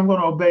there? Because I'm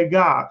going to obey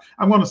God.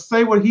 I'm going to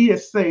say what He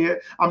has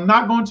said. I'm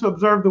not going to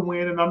observe the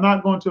wind and I'm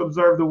not going to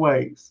observe the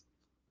waves.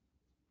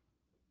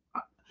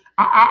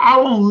 I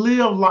won't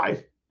live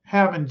life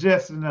having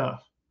just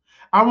enough.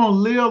 I won't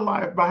live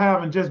life by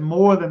having just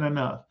more than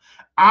enough.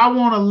 I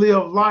want to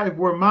live life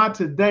where my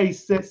today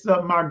sets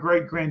up my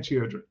great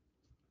grandchildren.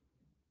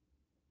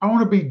 I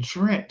want to be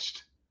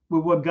drenched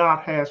with what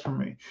God has for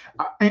me.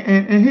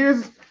 And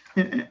here's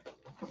what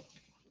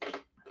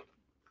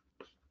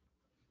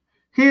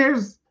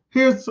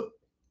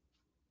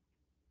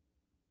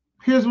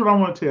I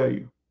want to tell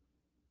you.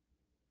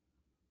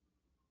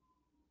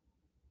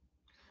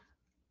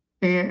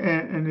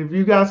 And if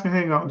you guys can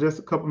hang on just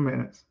a couple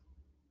minutes.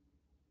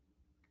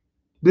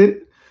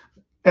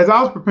 As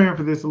I was preparing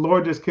for this, the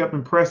Lord just kept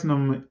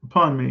impressing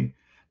upon me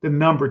the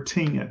number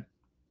 10.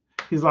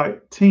 He's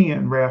like,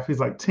 10, Raph. He's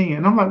like,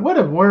 10. I'm like, what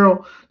in the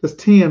world does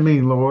 10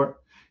 mean, Lord?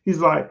 He's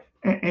like,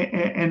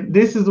 and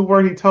this is the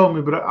word He told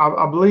me, but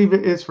I believe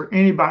it is for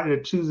anybody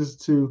that chooses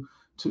to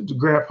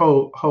grab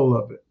hold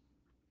of it.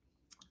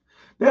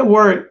 That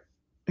word,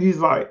 He's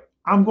like,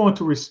 I'm going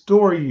to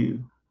restore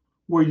you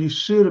where you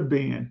should have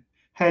been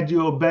had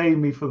you obeyed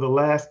me for the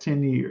last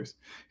 10 years.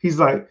 He's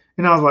like,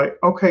 and I was like,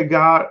 okay,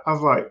 God. I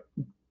was like,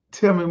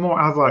 tell me more.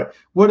 I was like,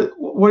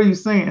 what are you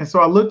saying? And so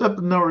I looked up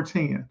the number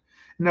 10.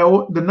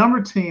 Now, the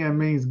number 10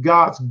 means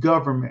God's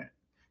government,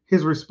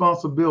 His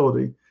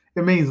responsibility.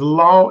 It means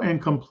law and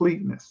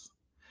completeness.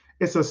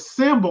 It's a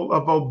symbol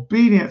of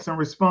obedience and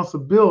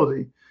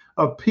responsibility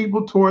of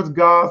people towards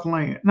God's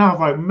land. And I was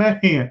like,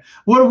 man,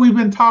 what have we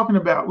been talking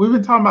about? We've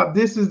been talking about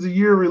this is the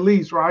year of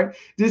release, right?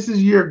 This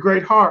is year of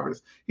great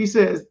harvest. He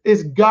says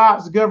it's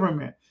God's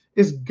government.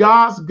 It's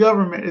God's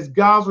government. It's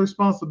God's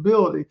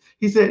responsibility.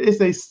 He said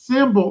it's a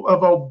symbol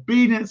of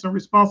obedience and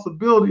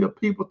responsibility of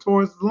people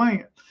towards the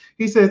land.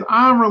 He says,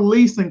 I'm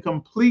releasing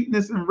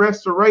completeness and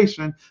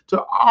restoration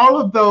to all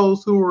of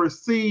those who will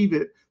receive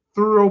it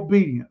through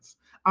obedience.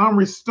 I'm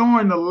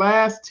restoring the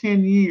last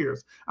 10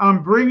 years.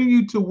 I'm bringing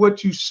you to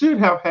what you should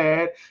have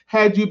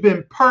had you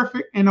been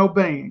perfect in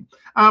obeying.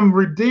 I'm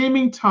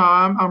redeeming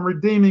time. I'm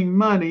redeeming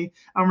money.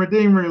 I'm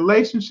redeeming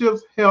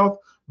relationships, health,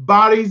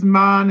 bodies,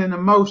 mind, and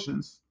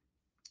emotions.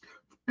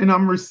 And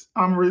I'm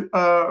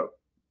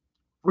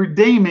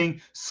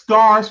redeeming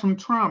scars from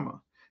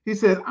trauma. He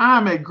says,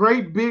 I'm a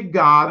great big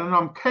God and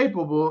I'm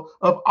capable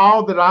of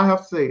all that I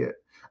have said.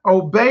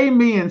 Obey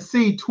me and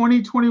see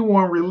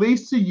 2021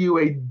 release to you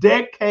a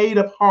decade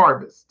of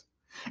harvest.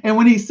 And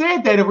when he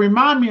said that, it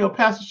reminded me of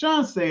Pastor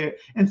Sean said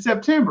in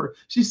September.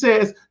 She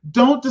says,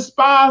 don't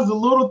despise the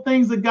little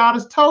things that God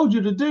has told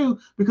you to do,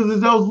 because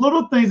it's those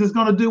little things that's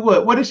going to do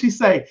what? What did she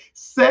say?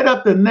 Set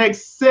up the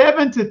next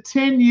 7 to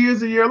 10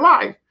 years of your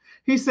life.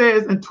 He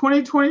says, in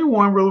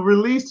 2021 will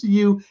release to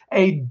you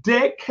a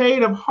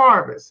decade of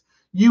harvest.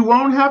 You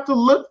won't have to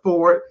look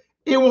for it.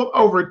 It will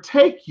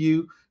overtake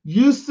you.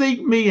 You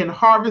seek me and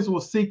harvest will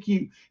seek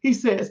you. He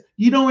says,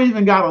 you don't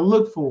even got to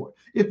look for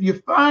it. If you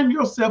find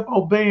yourself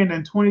obeying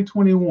in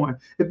 2021,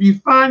 if you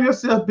find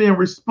yourself being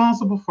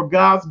responsible for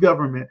God's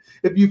government,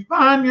 if you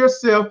find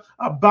yourself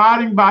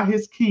abiding by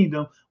His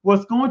kingdom,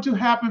 what's going to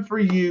happen for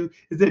you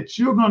is that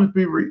you're going to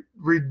be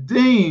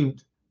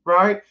redeemed,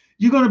 right?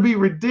 You're going to be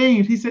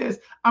redeemed. He says,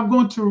 I'm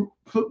going to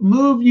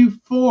move you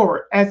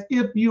forward as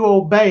if you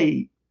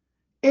obeyed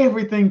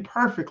everything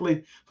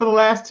perfectly for the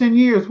last 10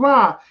 years.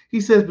 Why? He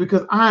says,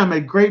 because I am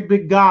a great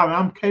big God and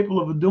I'm capable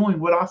of doing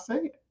what I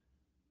said.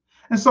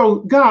 And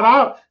so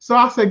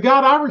I said,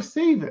 God, I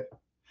receive it.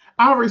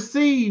 I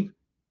receive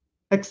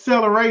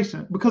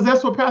acceleration, because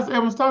that's what Pastor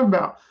Evan's talking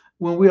about.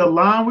 When we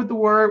align with the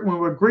word, when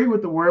we agree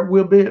with the word,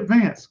 we'll be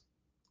advanced.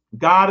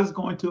 God is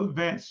going to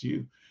advance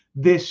you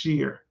this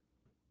year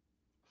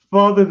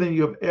further than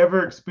you have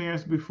ever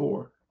experienced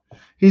before.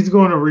 He's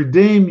going to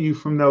redeem you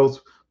from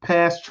those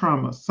past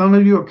trauma. Some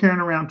of you are carrying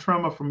around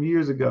trauma from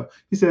years ago.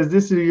 He says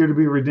this is a year to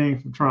be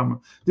redeemed from trauma.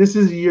 This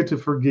is a year to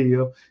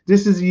forgive.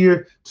 This is a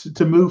year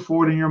to move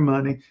forward in your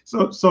money.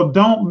 So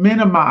don't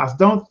minimize.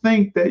 Don't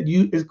think that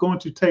it's going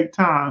to take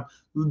time.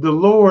 The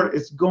Lord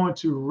is going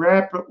to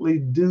rapidly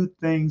do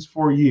things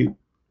for you.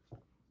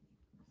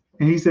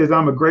 And he says,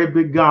 I'm a great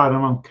big God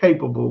and I'm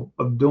capable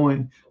of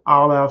doing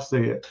all I've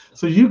said.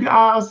 So you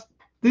guys,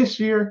 this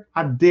year,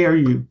 I dare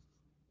you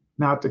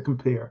not to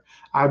compare.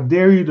 I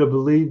dare you to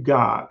believe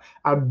God.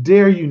 I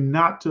dare you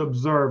not to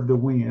observe the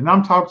wind. And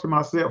I'm talking to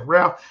myself,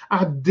 Ralph,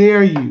 I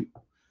dare you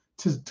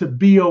to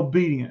be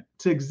obedient,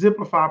 to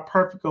exemplify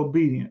perfect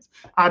obedience.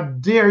 I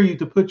dare you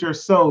to put your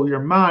soul,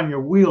 your mind,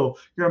 your will,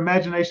 your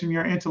imagination,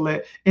 your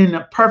intellect in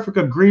a perfect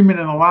agreement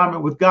and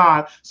alignment with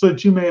God so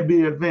that you may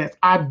be advanced.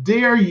 I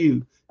dare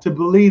you to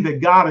believe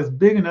that God is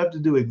big enough to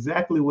do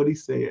exactly what he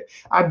said.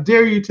 I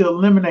dare you to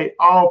eliminate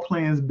all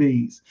plans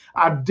B's.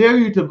 I dare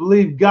you to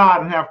believe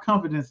God and have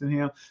confidence in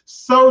him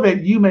so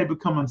that you may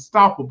become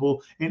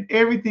unstoppable in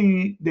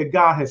everything that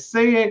God has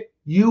said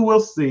you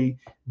will see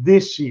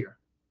this year.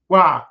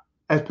 Why?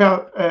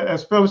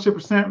 As Fellowship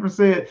of Sanford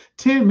said,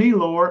 tend me,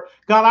 Lord.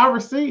 God, I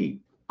receive.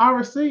 I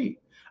receive.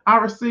 I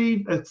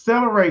received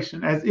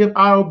acceleration as if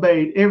I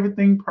obeyed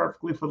everything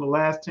perfectly for the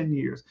last 10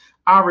 years.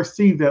 I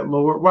received that,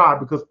 Lord. Why?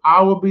 Because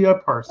I will be a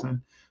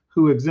person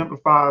who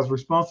exemplifies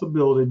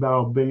responsibility by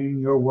obeying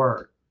your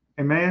word.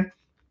 Amen.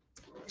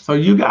 So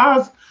you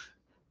guys,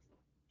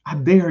 I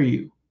dare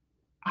you.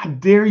 I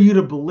dare you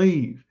to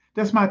believe.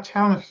 That's my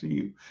challenge to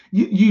you.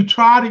 You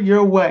tried it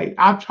your way.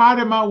 I've tried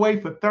it my way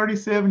for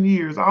 37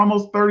 years,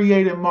 almost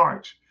 38 in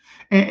March.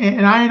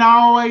 And I ain't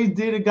always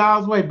did it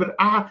God's way, but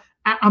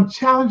I'm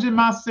challenging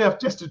myself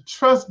just to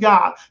trust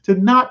God, to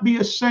not be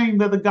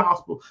ashamed of the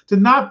gospel, to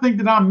not think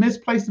that I'm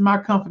misplacing my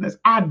confidence.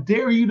 I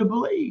dare you to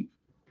believe.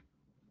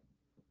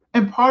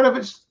 And part of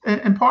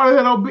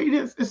that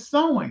obedience is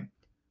sowing.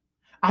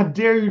 I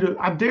dare you,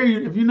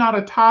 if you're not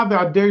a tither,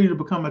 I dare you to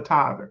become a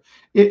tither.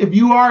 If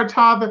you are a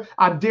tither,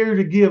 I dare you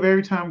to give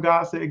every time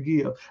God said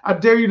give. I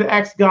dare you to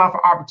ask God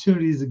for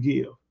opportunities to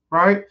give,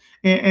 right?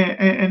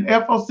 And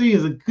FOC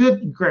is a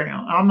good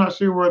ground. I'm not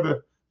sure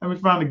let me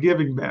find the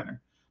giving banner.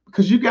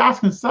 Because you guys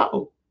can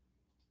sow.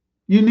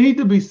 You need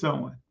to be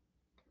sowing.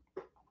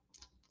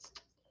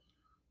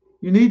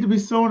 You need to be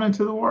sowing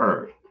into the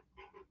word.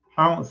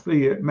 I don't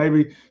see it.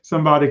 Maybe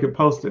somebody could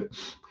post it.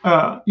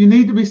 You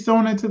need to be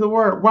sowing into the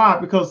word. Why?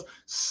 Because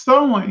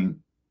sowing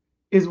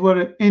is what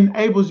it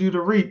enables you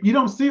to reap. You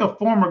don't see a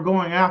farmer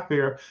going out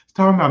there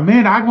talking about,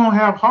 man, I'm going to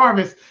have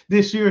harvest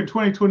this year in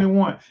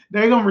 2021.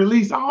 They're going to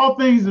release all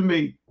things to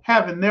me,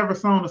 having never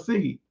sown a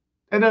seed.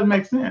 That doesn't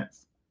make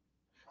sense.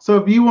 So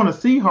if you want to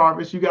see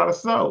harvest, you got to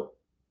sow.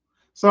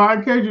 So I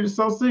encourage you to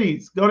sow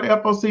seeds. Go to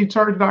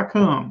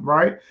focchurch.com,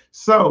 right?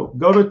 So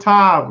go to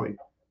Tithely,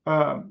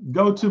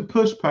 go to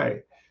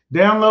PushPay,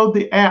 download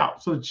the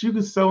app so that you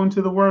can sow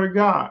into the Word of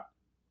God.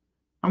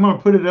 I'm going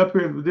to put it up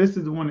here. This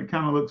is the one that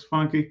kind of looks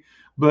funky,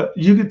 but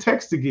you can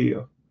text to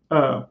give.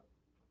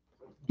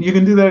 You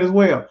can do that as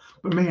well.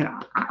 But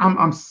man,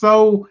 I'm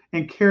so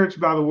encouraged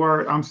by the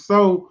Word. I'm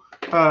so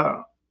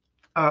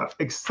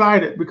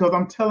excited because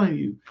I'm telling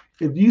you,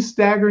 if you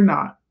stagger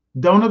not,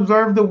 don't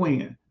observe the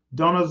wind.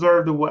 Don't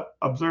observe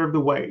the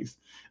waves.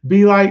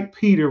 Be like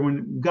Peter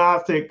when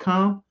God said,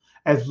 come.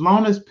 As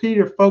long as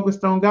Peter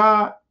focused on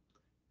God,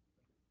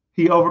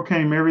 he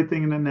overcame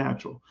everything in the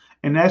natural.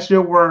 And that's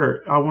your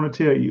word. I want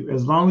to tell you,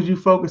 as long as you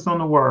focus on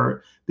the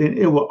word, then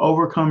it will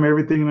overcome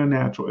everything in the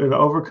natural.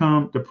 It'll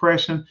overcome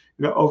depression.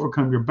 It'll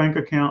overcome your bank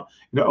account.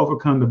 It'll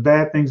overcome the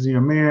bad things in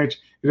your marriage.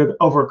 It'll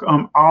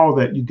overcome all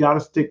that. You got to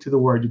stick to the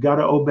word. You got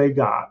to obey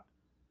God.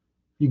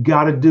 You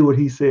got to do what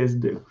he says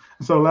do.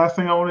 So the last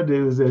thing I want to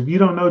do is that if you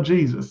don't know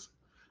Jesus,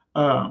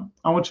 I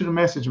want you to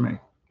message me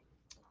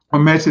or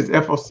message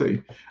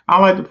FOC. I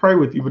like to pray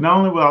with you, but not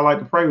only will I like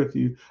to pray with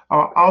you,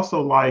 I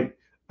also like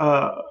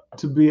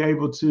to be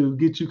able to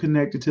get you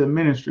connected to a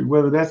ministry,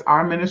 whether that's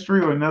our ministry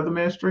or another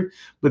ministry.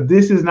 But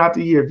this is not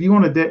the year. If you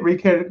want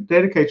to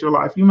dedicate your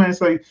life, you may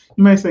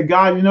say,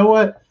 God, you know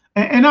what?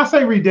 And I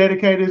say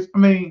rededicate is, I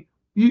mean,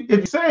 if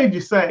you saved,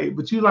 you saved,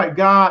 but you like,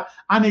 God,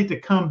 I need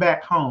to come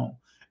back home.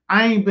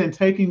 I ain't been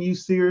taking you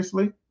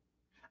seriously.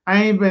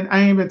 I ain't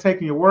been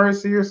taking your word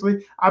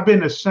seriously. I've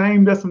been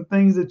ashamed of some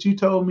things that you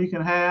told me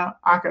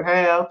I could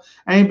have.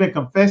 I ain't been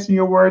confessing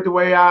your word the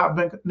way I've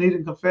been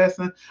needing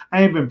confessing.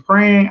 I ain't been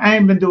praying. I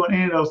ain't been doing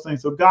any of those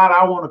things. So God,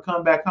 I want to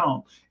come back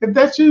home. If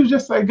that's you,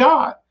 just say,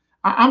 God,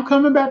 I'm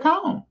coming back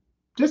home.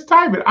 Just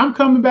type it. I'm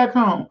coming back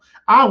home.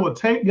 I will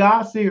take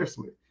God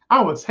seriously.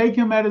 I would take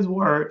him at his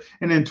word.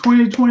 And in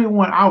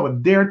 2021, I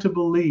would dare to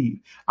believe.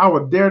 I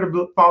would dare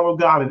to follow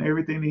God in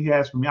everything he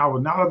has for me. I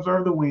will not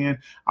observe the wind.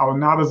 I will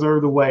not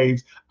observe the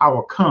waves. I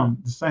will come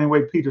the same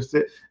way Peter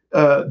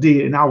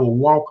did, and I will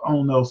walk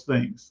on those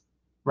things,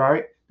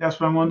 right? That's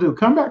what I'm going to do.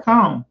 Come back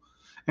home.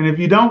 And if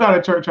you don't got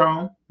a church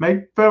home,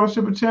 make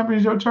Fellowship of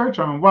Champions your church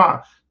home.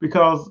 Why?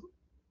 Because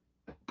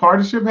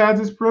partnership has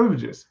its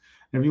privileges.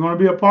 If you want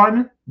to be a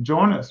partner,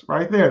 join us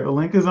right there. The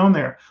link is on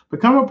there.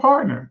 Become a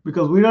partner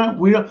because we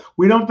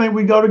don't think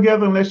we go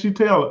together unless you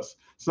tell us.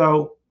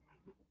 So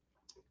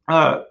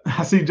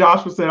I see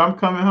Joshua said, I'm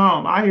coming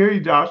home. I hear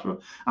you, Joshua.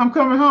 I'm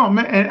coming home.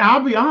 Man, and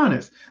I'll be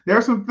honest, there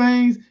are some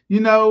things,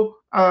 it's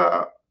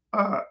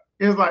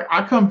like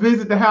I come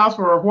visit the house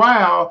for a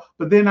while,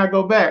 but then I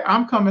go back.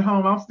 I'm coming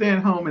home. I'm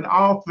staying home in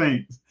all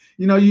things.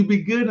 You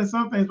be good in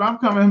some things, but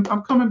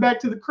I'm coming back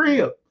to the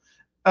crib.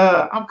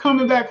 I'm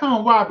coming back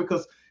home. Why?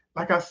 Because,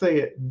 like I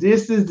said,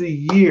 this is the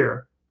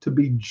year to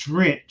be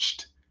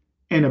drenched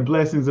in the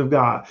blessings of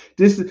God.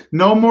 This is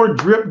no more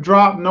drip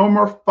drop, no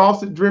more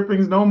faucet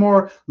drippings, no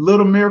more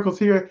little miracles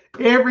here.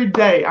 Every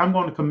day I'm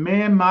going to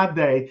command my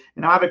day,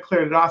 and I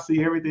declare that I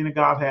see everything that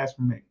God has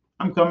for me.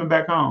 I'm coming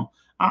back home.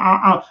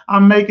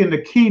 I'm making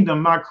the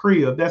kingdom my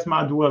crib. That's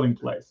my dwelling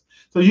place.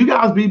 So you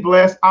guys be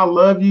blessed. I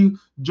love you.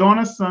 Join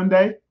us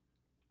Sunday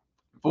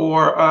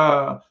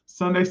for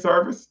Sunday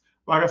service.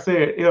 Like I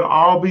said, it'll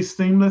all be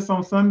seamless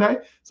on Sunday.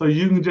 So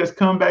you can just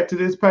come back to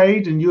this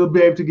page and you'll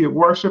be able to get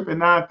worship at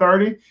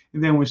 9:30.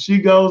 And then when she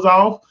goes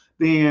off,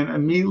 then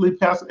immediately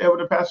Pastor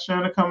Evan and Pastor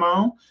Shanna come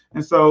on.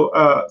 And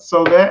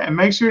and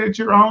make sure that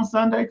you're on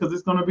Sunday because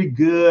it's going to be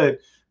good.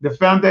 The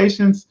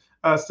foundations,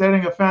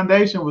 setting a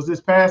foundation was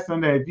this past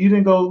Sunday. If you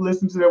didn't go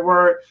listen to that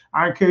word,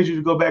 I encourage you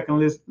to go back and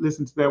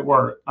listen to that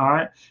word. All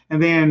right.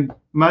 And then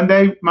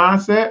Monday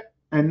mindset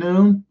at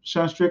noon,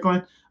 Sean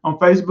Strickland on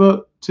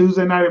Facebook.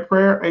 Tuesday night at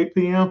prayer, 8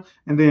 p.m.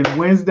 And then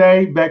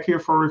Wednesday, back here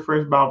for a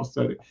Refresh Bible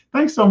study.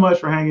 Thanks so much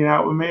for hanging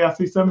out with me. I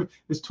see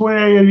there's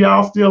 28 of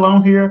y'all still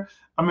on here.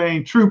 I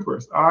mean,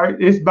 troopers, all right?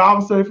 It's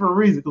Bible study for a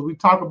reason because we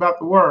talk about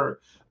the word.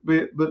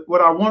 But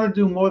what I want to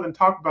do more than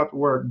talk about the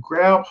word,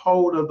 grab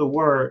hold of the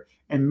word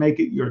and make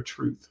it your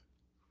truth.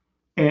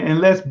 And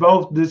let's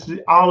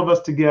all of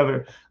us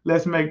together,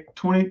 let's make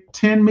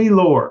 10 me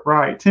Lord,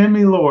 right? 10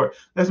 me Lord.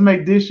 Let's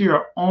make this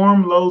year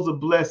armloads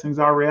of blessings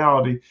our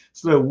reality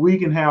so that we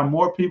can have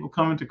more people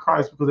coming to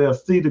Christ because they'll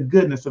see the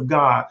goodness of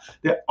God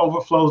that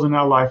overflows in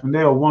our life and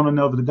they'll want to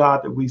know the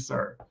God that we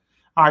serve.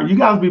 All right, you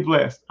guys be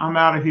blessed. I'm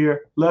out of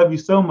here. Love you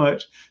so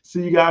much.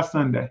 See you guys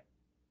Sunday.